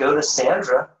you just go to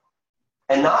Sandra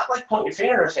and not like point your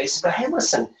finger in her face, but hey,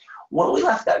 listen, when we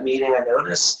left that meeting, I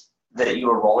noticed that you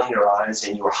were rolling your eyes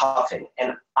and you were huffing.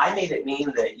 And I made it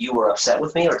mean that you were upset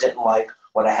with me or didn't like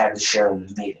what I had to share in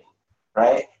the meeting,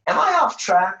 right? Am I off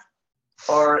track?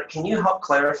 Or can you help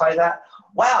clarify that?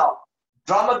 Wow,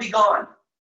 drama be gone,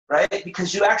 right?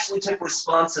 Because you actually took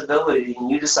responsibility and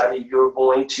you decided you were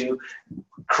going to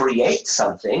create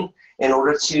something in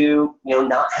order to,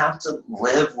 not have to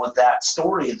live with that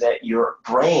story that your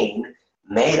brain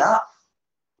made up.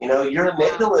 Your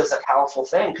amygdala is a powerful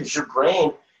thing because your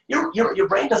brain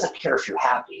doesn't care if you're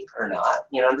happy or not.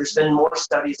 There's been more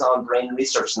studies on brain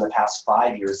research in the past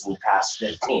 5 years than the past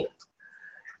 15.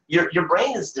 Your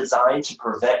brain is designed to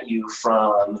prevent you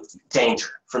from danger,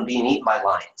 from being eaten by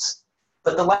lions.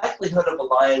 But the likelihood of a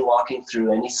lion walking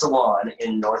through any salon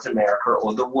in North America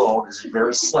or the world is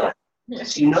very slim.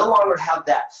 So you no longer have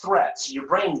that threat. So your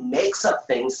brain makes up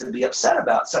things to be upset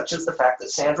about, such as the fact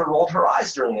that Sandra rolled her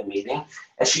eyes during a meeting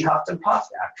and she huffed and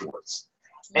puffed afterwards.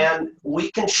 And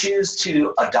we can choose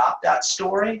to adopt that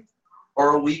story,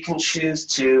 or we can choose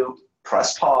to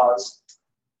press pause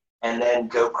and then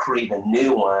go create a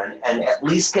new one and at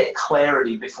least get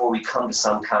clarity before we come to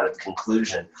some kind of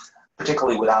conclusion,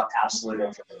 particularly without absolute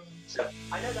information. So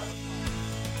I know that was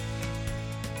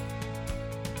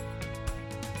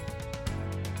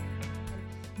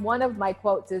one of my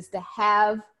quotes is to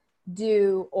have,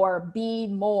 do, or be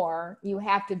more. You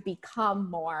have to become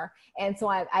more. And so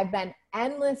I've been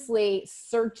endlessly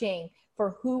searching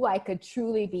for who I could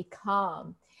truly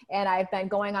become. And I've been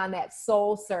going on that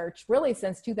soul search really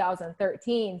since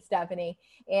 2013, Stephanie.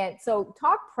 And so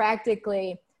talk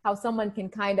practically how someone can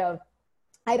kind of,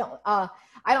 I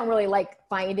don't really like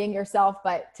finding yourself,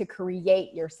 but to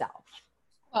create yourself.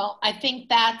 Well, I think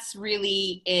that's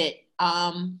really it.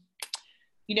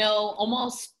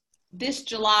 Almost this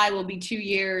July will be 2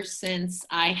 years since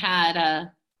I had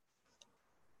a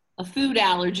food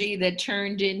allergy that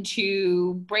turned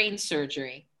into brain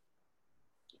surgery.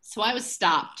 So I was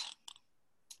stopped,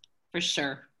 for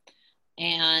sure.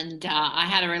 And I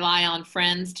had to rely on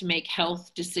friends to make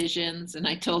health decisions. And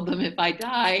I told them, if I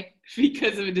die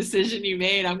because of a decision you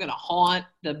made, I'm going to haunt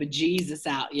the bejesus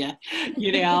out you,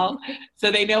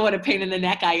 So they know what a pain in the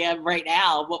neck I am right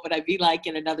now. What would I be like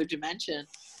in another dimension?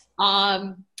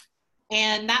 And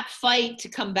that fight to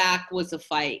come back was a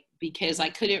fight because I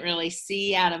couldn't really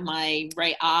see out of my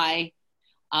right eye.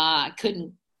 I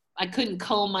couldn't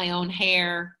comb my own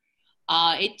hair.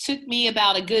 It took me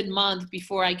about a good month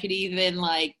before I could even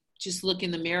just look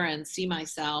in the mirror and see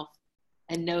myself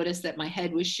and notice that my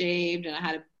head was shaved and I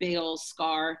had a big old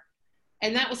scar.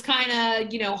 And that was kind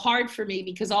of, hard for me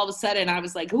because all of a sudden I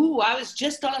was like, ooh, I was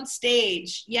just on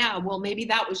stage. Yeah, well, maybe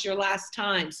that was your last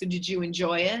time. So did you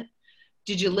enjoy it?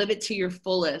 Did you live it to your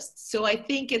fullest? So I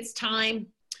think it's time,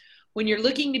 when you're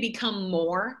looking to become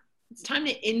more, it's time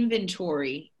to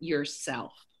inventory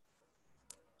yourself.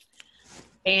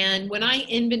 And when I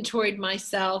inventoried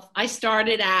myself, I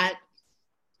started at,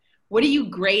 what are you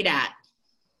great at?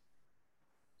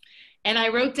 And I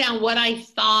wrote down what I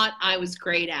thought I was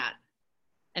great at.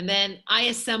 And then I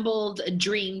assembled a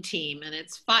dream team, and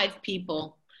it's 5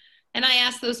 people. And I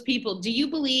asked those people, do you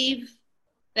believe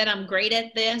that I'm great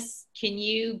at this? Can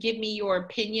you give me your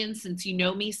opinion since you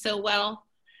know me so well?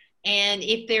 And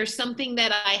if there's something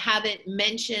that I haven't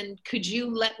mentioned, could you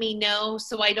let me know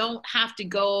so I don't have to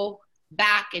go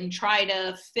back and try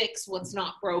to fix what's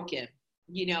not broken,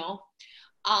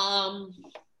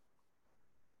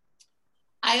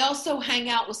 I also hang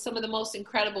out with some of the most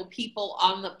incredible people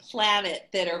on the planet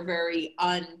that are very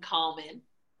uncommon.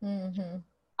 Mm-hmm.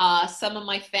 Some of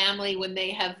my family, when they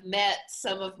have met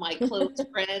some of my close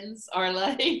friends, are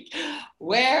like,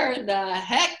 where in the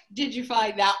heck did you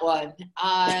find that one?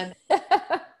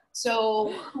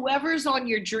 So whoever's on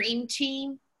your dream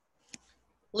team,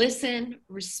 listen,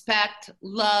 respect,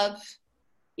 love,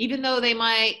 even though they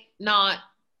might not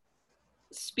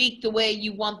speak the way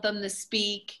you want them to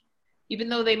speak, even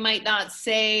though they might not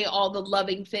say all the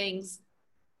loving things,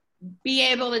 be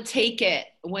able to take it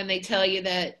when they tell you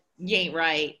that you ain't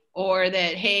right, or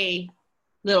that, hey,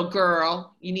 little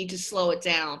girl, you need to slow it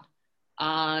down.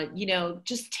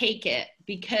 Just take it,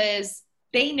 because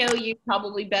they know you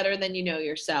probably better than you know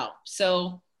yourself.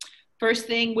 So first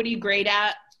thing, what are you great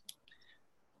at?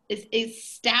 Is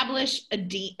establish a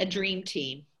dream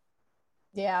team.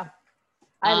 Yeah,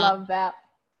 I love that.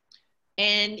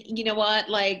 And you know what?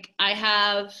 Like, I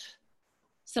have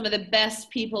some of the best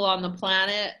people on the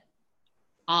planet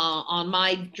on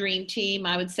my dream team.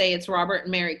 I would say it's Robert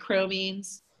and Mary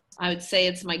Cromines. I would say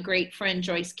it's my great friend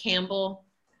Joyce Campbell.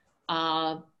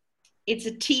 It's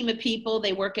a team of people.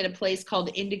 They work at a place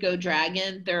called Indigo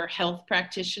Dragon. They're health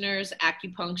practitioners,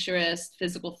 acupuncturists,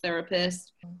 physical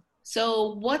therapists.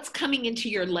 So what's coming into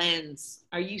your lens?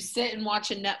 Are you sitting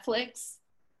watching Netflix,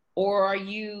 or are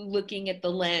you looking at the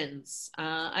lens?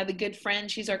 I have a good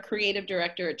friend. She's our creative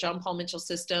director at John Paul Mitchell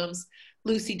Systems,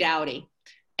 Lucy Dowdy.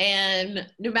 And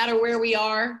no matter where we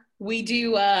are, we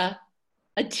do a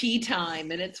tea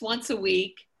time, and it's once a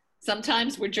week.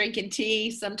 Sometimes we're drinking tea.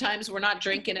 Sometimes we're not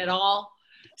drinking at all.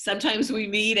 Sometimes we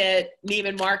meet at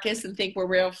Neiman Marcus and think we're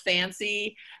real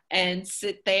fancy and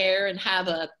sit there and have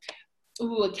a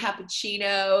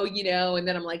cappuccino, and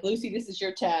then I'm like, Lucy, this is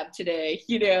your tab today,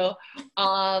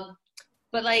 But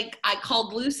like, I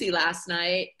called Lucy last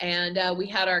night, and we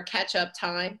had our catch up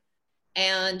time.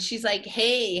 And she's like,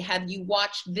 hey, have you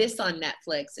watched this on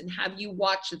Netflix? And have you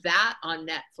watched that on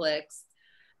Netflix?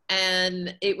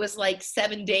 And it was like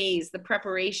 7 days, the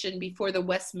preparation before the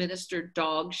Westminster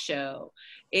Dog Show.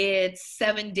 It's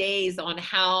 7 days on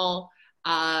how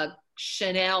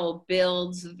Chanel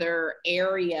builds their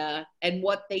area and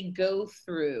what they go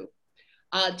through.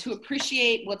 To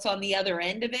appreciate what's on the other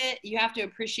end of it, you have to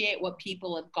appreciate what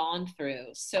people have gone through.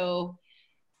 So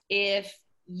if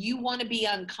you want to be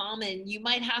uncommon, you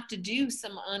might have to do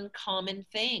some uncommon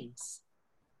things.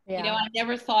 Yeah. I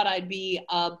never thought I'd be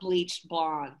a bleached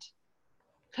blonde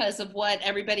because of what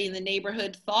everybody in the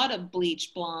neighborhood thought of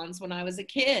bleached blondes when I was a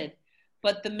kid.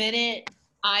 But the minute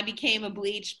I became a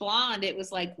bleached blonde, it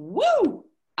was like, woo,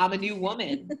 I'm a new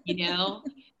woman,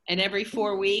 and every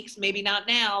 4 weeks, maybe not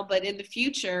now, but in the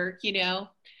future,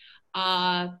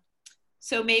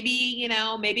 so maybe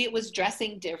it was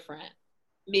dressing different.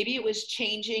 Maybe it was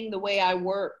changing the way I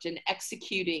worked and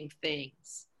executing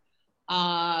things.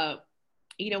 One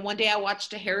day I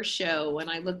watched a hair show and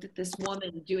I looked at this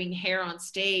woman doing hair on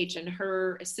stage, and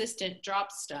her assistant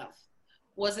dropped stuff.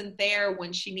 Wasn't there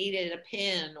when she needed a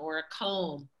pin or a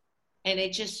comb. And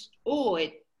it just,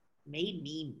 it made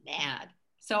me mad.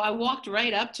 So I walked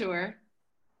right up to her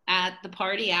at the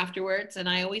party afterwards, and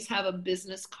I always have a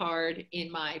business card in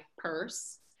my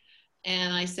purse.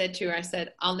 And I said to her,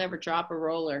 I'll never drop a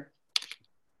roller.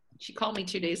 She called me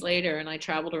 2 days later, and I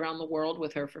traveled around the world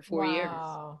with her for 4 years.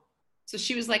 So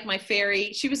she was like my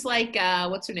fairy. She was like,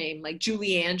 what's her name? Like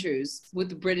Julie Andrews with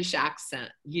the British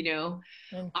accent,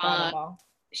 Incredible.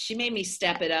 She made me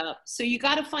step it up. So you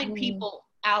got to find people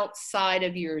outside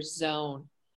of your zone.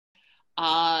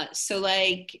 So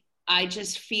like, I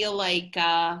just feel like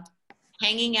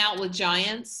hanging out with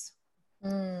giants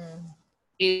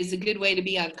is a good way to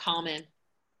be uncommon.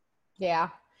 Yeah.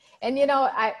 And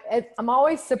I'm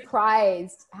always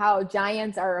surprised how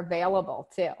giants are available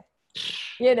too.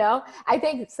 I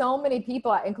think so many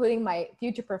people, including my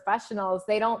future professionals,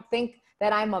 they don't think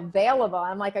that I'm available.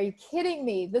 I'm like, are you kidding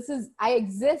me? I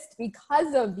exist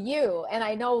because of you. And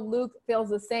I know Luke feels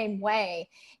the same way.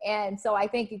 And so I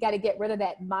think you got to get rid of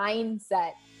that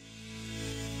mindset.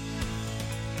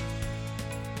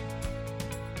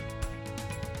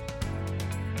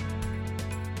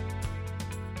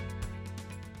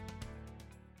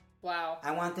 Wow.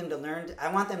 I want them to learn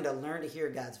to hear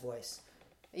God's voice.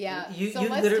 Yeah. So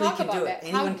let's talk about that.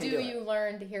 How do you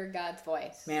learn to hear God's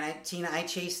voice? Man, Tina, I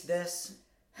chased this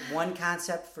one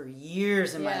concept for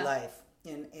years in my life.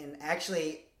 And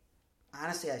actually,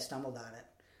 honestly, I stumbled on it.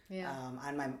 Yeah.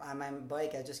 On my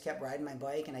bike, I just kept riding my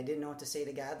bike, and I didn't know what to say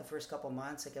to God the first couple of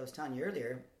months. Like I was telling you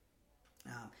earlier,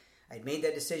 I'd made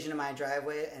that decision in my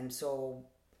driveway, and so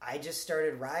I just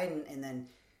started riding, and then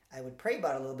I would pray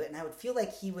about it a little bit, and I would feel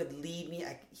like he would lead me.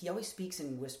 He always speaks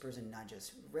in whispers and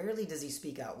nudges. Rarely does he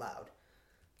speak out loud.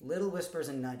 Little whispers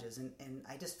and nudges, and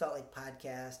I just felt like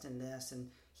podcast and this, and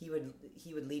he would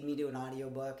lead me to an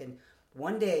audiobook. And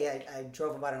one day I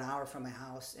drove about an hour from my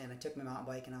house, and I took my mountain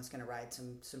bike, and I was going to ride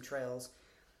some trails.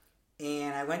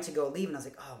 And I went to go leave, and I was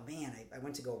like, oh man, I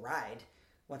went to go ride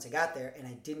once I got there, and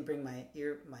I didn't bring my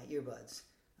earbuds.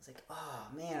 I was like, oh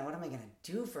man, what am I going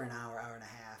to do for an hour and a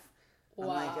half?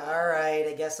 Wow. I'm like, all right,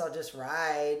 I guess I'll just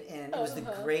ride. And it was the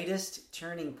greatest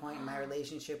turning point in my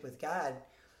relationship with God.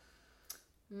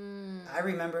 I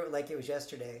remember it like it was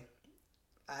yesterday.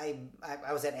 I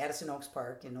was at Addison Oaks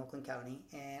Park in Oakland County,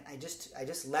 and I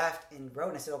just left and wrote,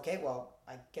 and I said, okay, well,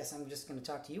 I guess I'm just going to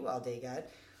talk to you all day, God.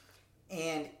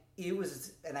 And it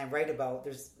was, and I write about,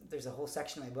 there's a whole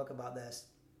section in my book about this.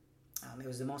 It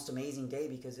was the most amazing day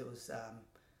because it was,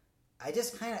 I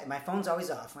just kind of, my phone's always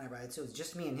off when I ride, so it was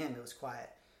just me and him. It was quiet.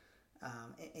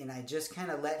 And I just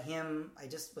kind of let him, I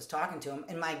just was talking to him,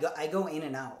 and I go in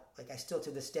and out, like I still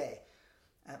to this day.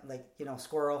 Like,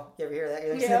 squirrel. You ever hear that?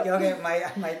 You're like, yep. Okay,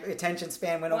 my attention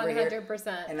span went over 100%. Here.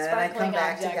 100%. And then I come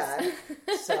back to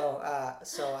God.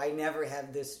 So I never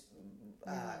have this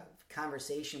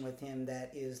conversation with him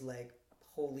that is like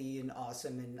holy and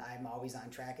awesome and I'm always on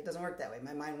track. It doesn't work that way.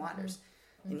 My mind wanders.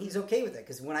 Mm-hmm. And he's okay with it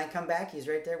because when I come back, he's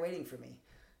right there waiting for me.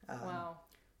 Wow.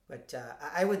 But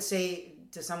I would say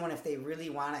to someone, if they really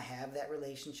want to have that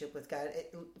relationship with God,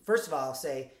 first of all, I'll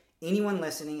say, anyone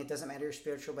listening, it doesn't matter your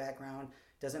spiritual background,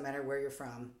 doesn't matter where you're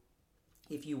from.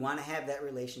 If you want to have that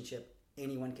relationship,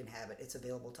 anyone can have it. It's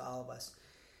available to all of us.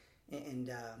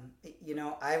 And,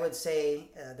 I would say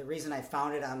the reason I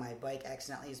found it on my bike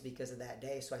accidentally is because of that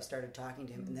day. So I started talking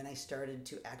to him, and then I started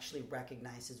to actually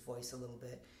recognize his voice a little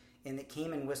bit. And it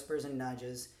came in whispers and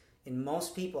nudges. And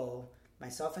most people,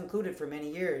 myself included for many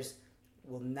years,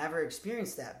 will never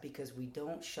experience that because we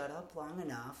don't shut up long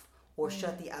enough or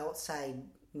shut the outside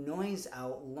noise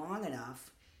out long enough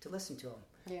to listen to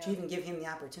him, to even give him the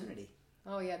opportunity.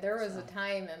 Oh yeah, there was a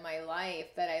time in my life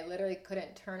that I literally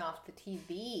couldn't turn off the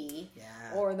TV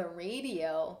or the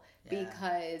radio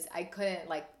because I couldn't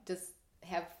just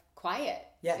have quiet.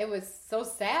 Yeah. It was so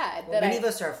sad. Well, many of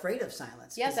us are afraid of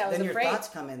silence. Yes, I was then afraid. Your thoughts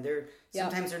come in.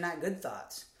 Sometimes they're not good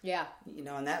thoughts. Yeah.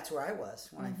 And that's where I was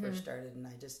when I first started, and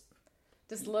I just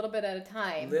a little bit at a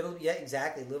time.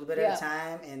 Exactly. A little bit at a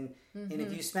time. And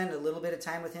if you spend a little bit of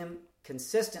time with him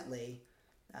consistently,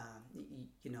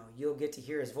 you'll get to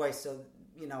hear his voice. So,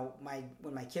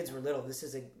 when my kids were little,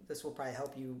 this will probably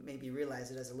help you maybe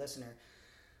realize it as a listener.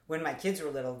 When my kids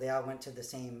were little, they all went to the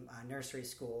same nursery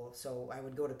school. So I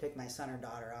would go to pick my son or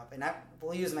daughter up. And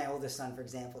we'll use my oldest son, for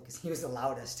example, because he was the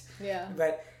loudest. Yeah.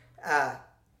 But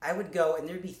I would go, and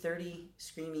there'd be 30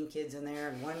 screaming kids in there,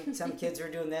 and some kids were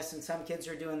doing this, and some kids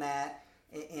were doing that,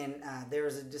 and there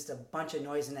was just a bunch of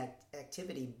noise and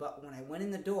activity. But when I went in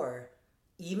the door,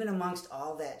 even amongst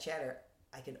all that chatter,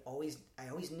 I always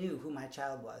knew who my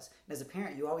child was. And as a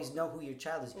parent, you always know who your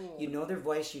child is. You know their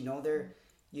voice, you know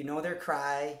their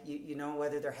cry, you know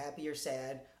whether they're happy or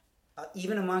sad,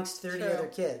 even amongst 30 other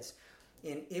kids,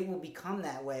 and it will become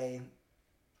that way.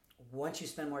 Once you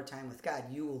spend more time with God,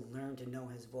 you will learn to know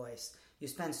his voice. You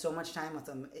spend so much time with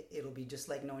him, it'll be just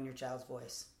like knowing your child's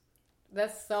voice.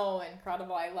 That's so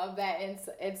incredible. I love that. And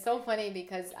it's so funny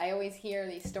because I always hear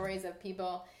these stories of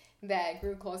people that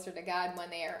grew closer to God when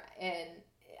they are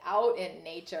out in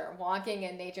nature, walking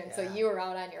in nature. And so you were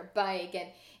out on your bike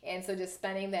and so just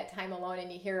spending that time alone,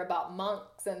 and you hear about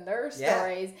monks and their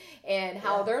stories and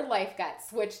how their life got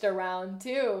switched around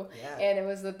too. Yeah. And it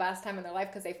was the best time in their life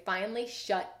because they finally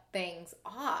shut things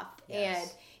off.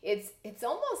 Yes. And it's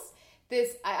almost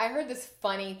this, I heard this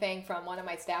funny thing from one of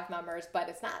my staff members, but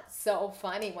it's not so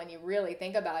funny when you really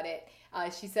think about it.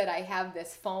 She said, I have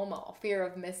this FOMO, fear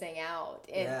of missing out.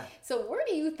 And so where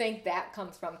do you think that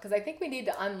comes from? Because I think we need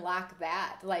to unlock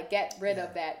that, get rid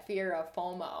of that fear of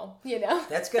FOMO,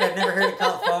 That's good. I've never heard it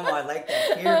called FOMO. I like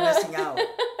that. Fear of missing out.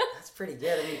 That's pretty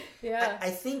good. I mean, I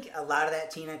think a lot of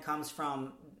that, Tina, comes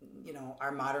from,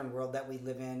 our modern world that we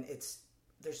live in. It's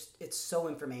so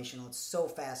informational. It's so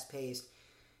fast paced.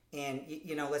 And,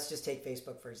 let's just take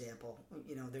Facebook, for example.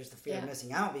 There's the fear of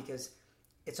missing out because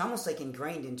it's almost like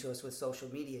ingrained into us with social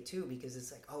media too, because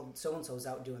it's like, oh, so-and-so's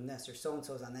out doing this, or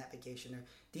so-and-so's on that vacation, or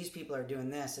these people are doing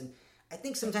this. And I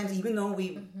think sometimes even though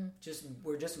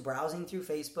we're just browsing through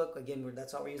Facebook, again,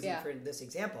 that's all we're using for this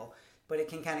example, but it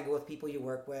can kind of go with people you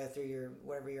work with or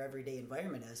whatever your everyday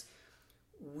environment is.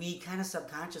 We kind of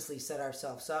subconsciously set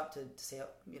ourselves up to say,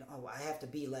 I have to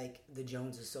be like the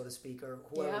Joneses, so to speak, or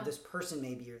whoever this person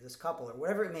may be, or this couple, or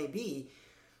whatever it may be.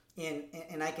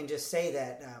 And I can just say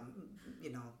that,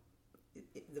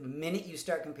 the minute you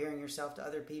start comparing yourself to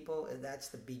other people, that's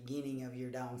the beginning of your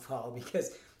downfall,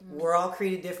 because we're all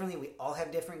created differently. We all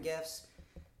have different gifts.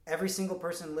 Every single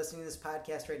person listening to this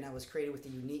podcast right now was created with a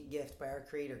unique gift by our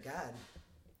Creator, God.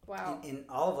 Wow. And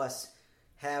all of us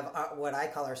have what I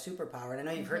call our superpower. And I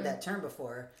know you've heard that term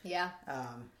before. Yeah.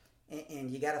 And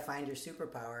you got to find your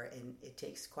superpower, and it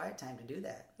takes quiet time to do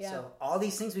that. Yeah. So all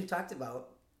these things we've talked about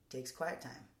takes quiet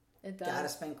time. It does. Got to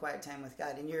spend quiet time with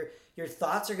God. And your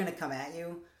thoughts are going to come at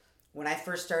you. When I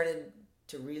first started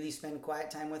to really spend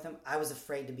quiet time with Him, I was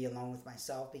afraid to be alone with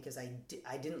myself, because I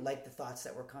didn't like the thoughts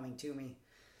that were coming to me.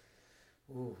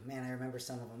 Ooh, man, I remember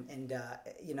some of them. And,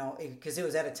 because it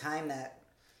was at a time that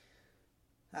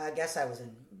I guess I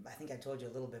think I told you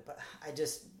a little bit, but I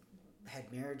just had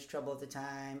marriage trouble at the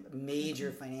time,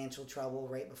 major financial trouble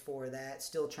right before that,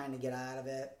 still trying to get out of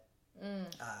it,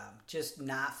 just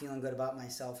not feeling good about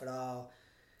myself at all.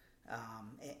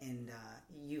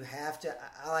 You have to,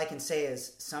 all I can say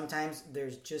is sometimes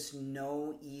there's just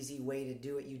no easy way to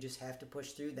do it. You just have to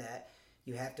push through that.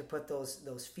 You have to put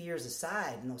those fears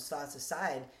aside and those thoughts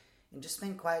aside, and just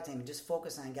spend quiet time and just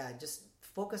focus on God. Just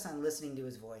focus on listening to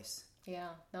His voice. Yeah,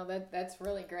 no, that's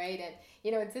really great. And,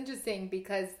 it's interesting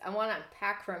because I want to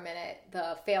unpack for a minute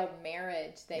the failed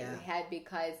marriage that you had,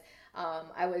 because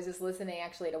I was just listening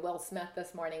actually to Will Smith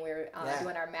this morning. We were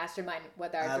doing our mastermind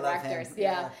with our directors.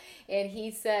 Yeah. And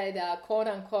he said, quote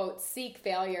unquote, seek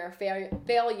failure.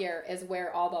 Failure is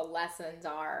where all the lessons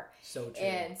are. So true.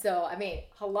 And so,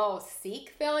 hello, seek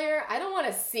failure? I don't want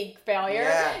to seek failure.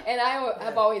 Yeah. And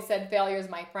I've always said failure is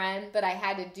my friend, but I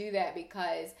had to do that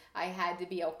because I had to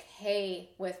be okay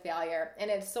with failure. And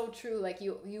it's so true. Like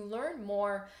you learn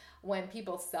more when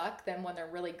people suck than when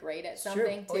they're really great at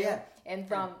something too. And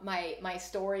from my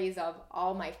stories of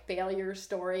all my failure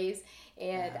stories,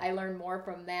 and I learned more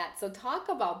from that. So talk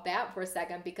about that for a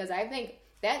second, because I think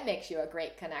that makes you a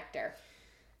great connector.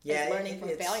 Yeah, learning from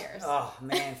failures. Oh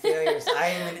man, failures! I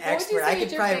am an expert. I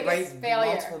could probably write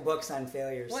multiple books on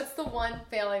failures. What's the one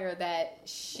failure that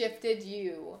shifted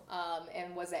you,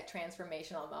 and was that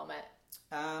transformational moment?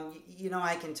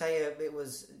 I can tell you it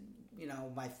was,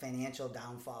 my financial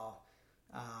downfall.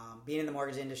 Being in the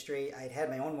mortgage industry, I'd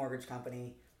had my own mortgage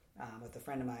company with a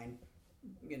friend of mine.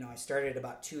 I started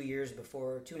about 2.5 years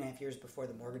before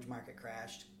the mortgage market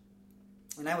crashed.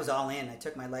 And I was all in. I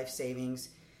took my life savings.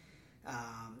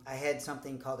 I had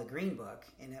something called a Green Book.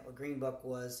 And a Green Book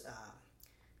was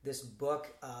this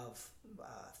book of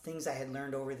things I had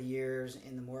learned over the years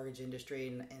in the mortgage industry.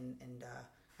 And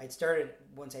I'd started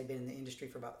once I'd been in the industry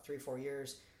for about 3-4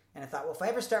 years. And I thought, well, if I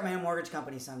ever start my own mortgage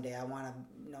company someday, I want to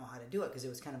know how to do it, because it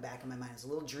was kind of back in my mind. It was a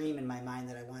little dream in my mind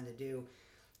that I wanted to do.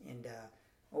 And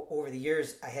over the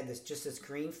years, I had this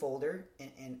green folder.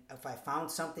 And if I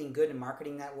found something good in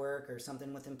marketing that worked, or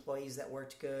something with employees that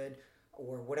worked good,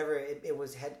 or whatever it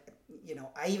was, I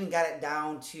even got it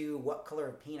down to what color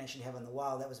of paint I should have on the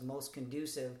wall that was most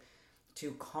conducive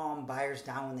to calm buyers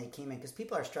down when they came in. Because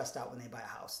people are stressed out when they buy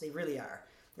a house. They really are.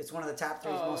 It's one of the top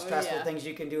 3 most stressful things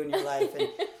you can do in your life.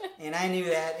 And I knew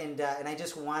that, and I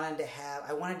just wanted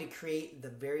to create the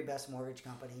very best mortgage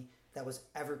company that was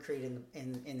ever created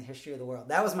in the history of the world.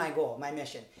 That was my goal, my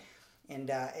mission.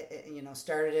 And,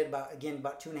 started it about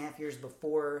 2.5 years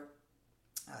before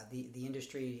the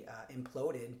industry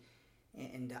imploded.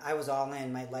 And I was all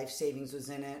in. My life savings was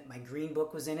in it. My Green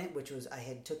Book was in it, which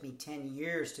took me 10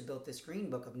 years to build this Green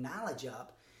Book of knowledge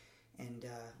up. And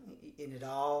in it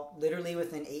all, literally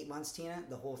within 8 months, Tina,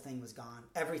 the whole thing was gone.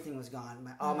 Everything was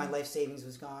gone. All my life savings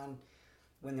was gone.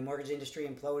 When the mortgage industry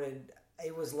imploded,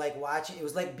 it was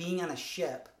like being on a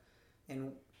ship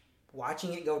and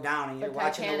watching it go down, and you're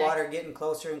watching the water getting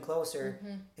closer and closer,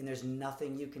 and there's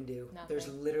nothing you can do. Nothing. There's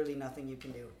literally nothing you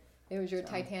can do. It was your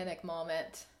Titanic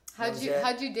moment. How'd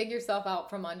you dig yourself out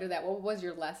from under that? What was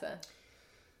your lesson?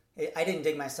 I didn't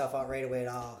dig myself out right away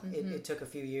at all. It took a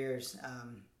few years.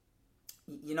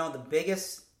 The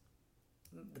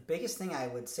biggest thing I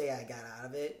would say I got out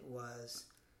of it was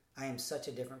I am such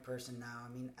a different person now.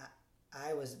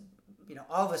 I was,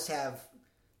 all of us have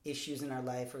issues in our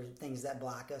life or things that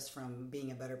block us from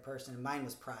being a better person. Mine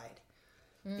was pride.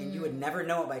 And you would never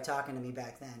know it by talking to me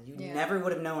back then. You never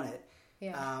would have known it.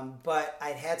 Yeah. But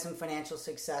I'd had some financial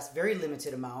success, very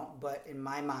limited amount, but in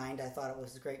my mind, I thought it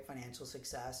was a great financial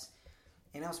success.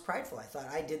 And I was prideful. I thought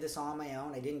I did this all on my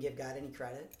own. I didn't give God any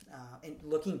credit. And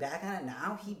looking back on it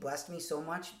now, He blessed me so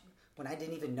much when I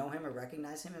didn't even know Him or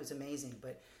recognize Him. It was amazing.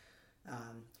 But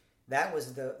that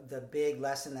was the big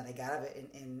lesson that I got of it.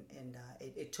 And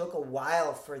it took a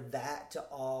while for that to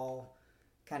all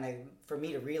for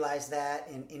me to realize that.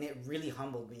 And it really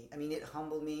humbled me. It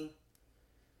humbled me.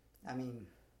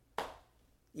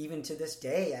 even to this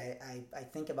day, I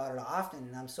think about it often,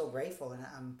 and I'm so grateful, and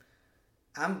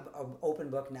I'm an open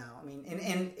book now. I mean,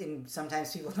 and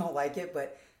sometimes people don't like it,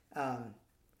 but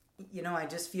I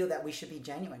just feel that we should be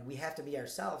genuine. We have to be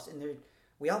ourselves, and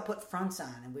we all put fronts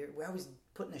on, and we're always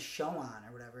putting a show on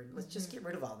or whatever. Let's just get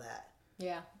rid of all that.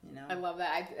 Yeah, I love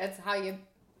that. That's how you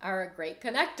are a great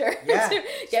connector. Yeah,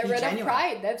 get rid of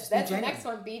pride. That's the next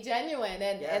one. Be genuine,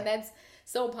 and that's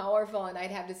so powerful. And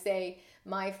I'd have to say,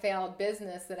 my failed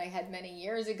business that I had many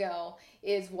years ago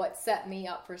is what set me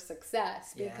up for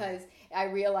success, because I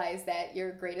realized that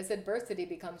your greatest adversity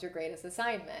becomes your greatest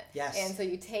assignment. Yes. And so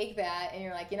you take that and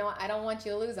you're like, you know what? I don't want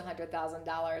you to lose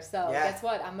 $100,000. So guess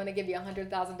what? I'm going to give you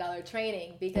 $100,000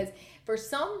 training, because for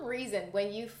some reason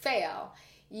when you fail,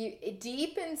 you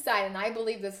deep inside, and I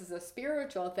believe this is a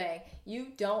spiritual thing, you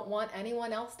don't want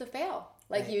anyone else to fail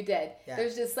like you did. Yeah.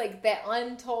 There's just like that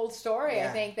untold story, I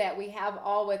think, that we have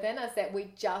all within us, that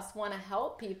we just want to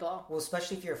help people. Well,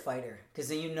 especially if you're a fighter, because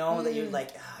then you know that you're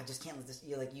like, I just can't let this.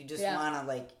 You're like, you just want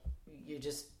to you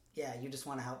just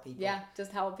want to help people. Yeah,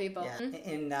 just help people.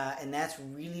 Yeah. And that's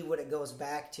really what it goes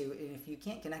back to. And if you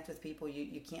can't connect with people,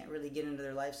 you can't really get into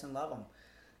their lives and love them.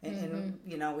 And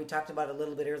we talked about it a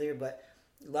little bit earlier, but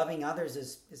loving others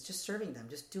is just serving them,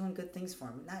 just doing good things for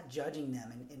them, not judging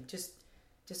them, and just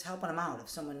helping them out if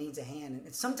someone needs a hand.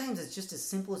 And sometimes it's just as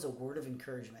simple as a word of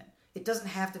encouragement. It doesn't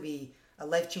have to be a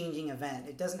life-changing event.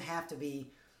 It doesn't have to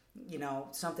be,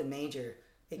 something major.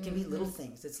 It can be little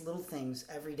things. It's little things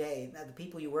every day. Now, the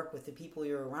people you work with, the people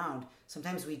you're around,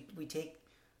 sometimes we take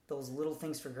those little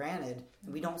things for granted,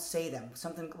 and we don't say them.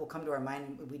 Something will come to our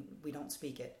mind, and we don't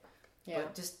speak it. Yeah,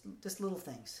 but just little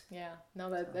things. Yeah, no,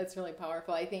 that's really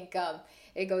powerful. I think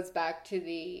it goes back to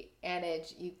the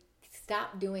adage: you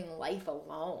stop doing life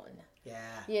alone.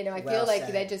 Yeah, I feel like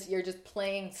that you're just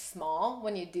playing small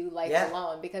when you do life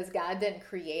alone, because God didn't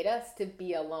create us to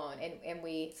be alone, and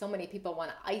so many people want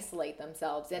to isolate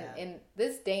themselves. And in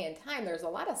this day and time, there's a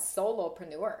lot of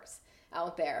solopreneurs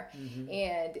out there,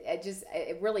 and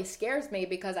it really scares me,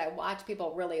 because I watch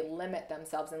people really limit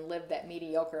themselves and live that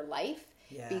mediocre life.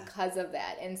 Because of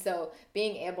that. And so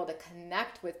being able to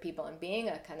connect with people and being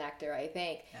a connector, I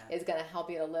think, is going to help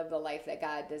you to live the life that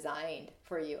God designed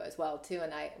for you as well, too.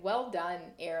 And well done,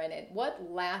 Aaron. And what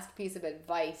last piece of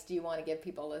advice do you want to give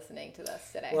people listening to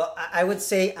this today? Well, I would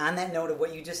say, on that note of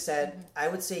what you just said, I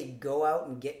would say go out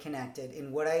and get connected.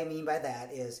 And what I mean by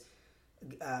that is,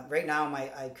 right now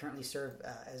I currently serve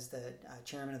as the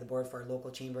chairman of the board for our local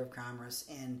Chamber of Commerce,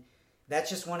 and that's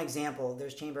just one example.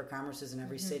 There's Chamber of Commerces in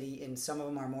every city, and some of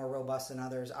them are more robust than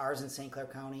others. Ours in St. Clair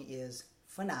County is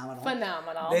phenomenal.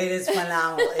 It is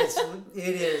phenomenal. It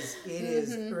is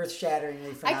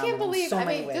earth-shatteringly phenomenal. I can't believe.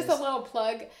 Ways. Just a little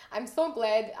plug. I'm so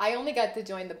glad. I only got to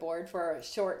join the board for a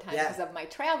short time because of my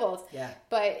travels. Yeah.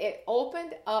 But it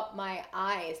opened up my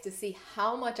eyes to see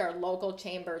how much our local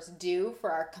chambers do for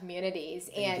our communities.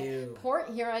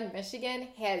 Port Huron, Michigan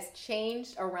has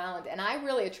changed around, and I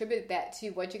really attribute that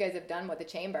to what you guys have done with the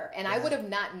chamber. And I would have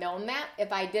not known that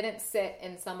if I didn't sit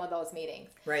in some of those meetings.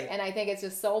 Right. And I think it's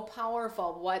just so powerful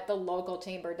what the local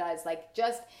chamber does. Like,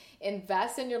 just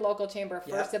invest in your local chamber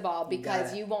first of all,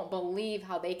 because you won't believe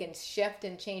how they can shift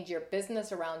and change your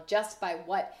business around just by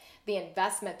what the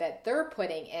investment that they're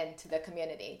putting into the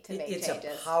community to make changes.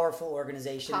 It's a powerful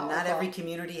organization. Not every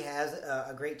community has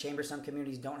a great chamber. Some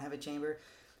communities don't have a chamber.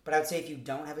 But I would say, if you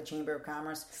don't have a Chamber of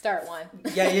Commerce, start one.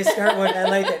 Yeah, you start one. I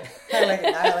like it.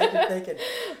 I like your thinking.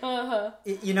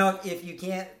 If you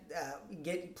can't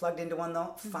get plugged into one,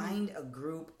 though, find a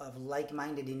group of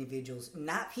like-minded individuals,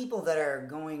 not people that are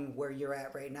going where you're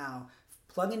at right now.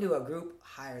 Plug into a group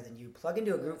higher than you. Plug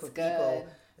into a group of people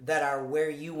that are where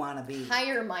you want to be.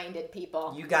 Higher-minded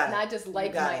people. You got it. Not just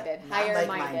like-minded.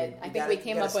 Higher-minded. I think we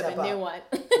came up with a new one.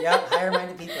 Yep,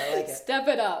 higher-minded people. I like it. Step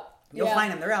it up. You'll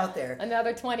find them. They're out there.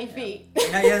 Another 20 feet.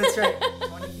 Yeah, that's right.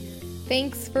 20 feet.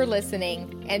 Thanks for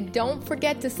listening. And don't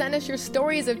forget to send us your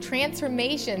stories of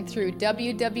transformation through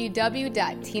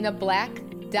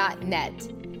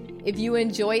www.tinablack.net. If you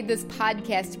enjoyed this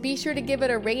podcast, be sure to give it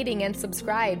a rating and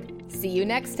subscribe. See you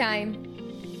next time.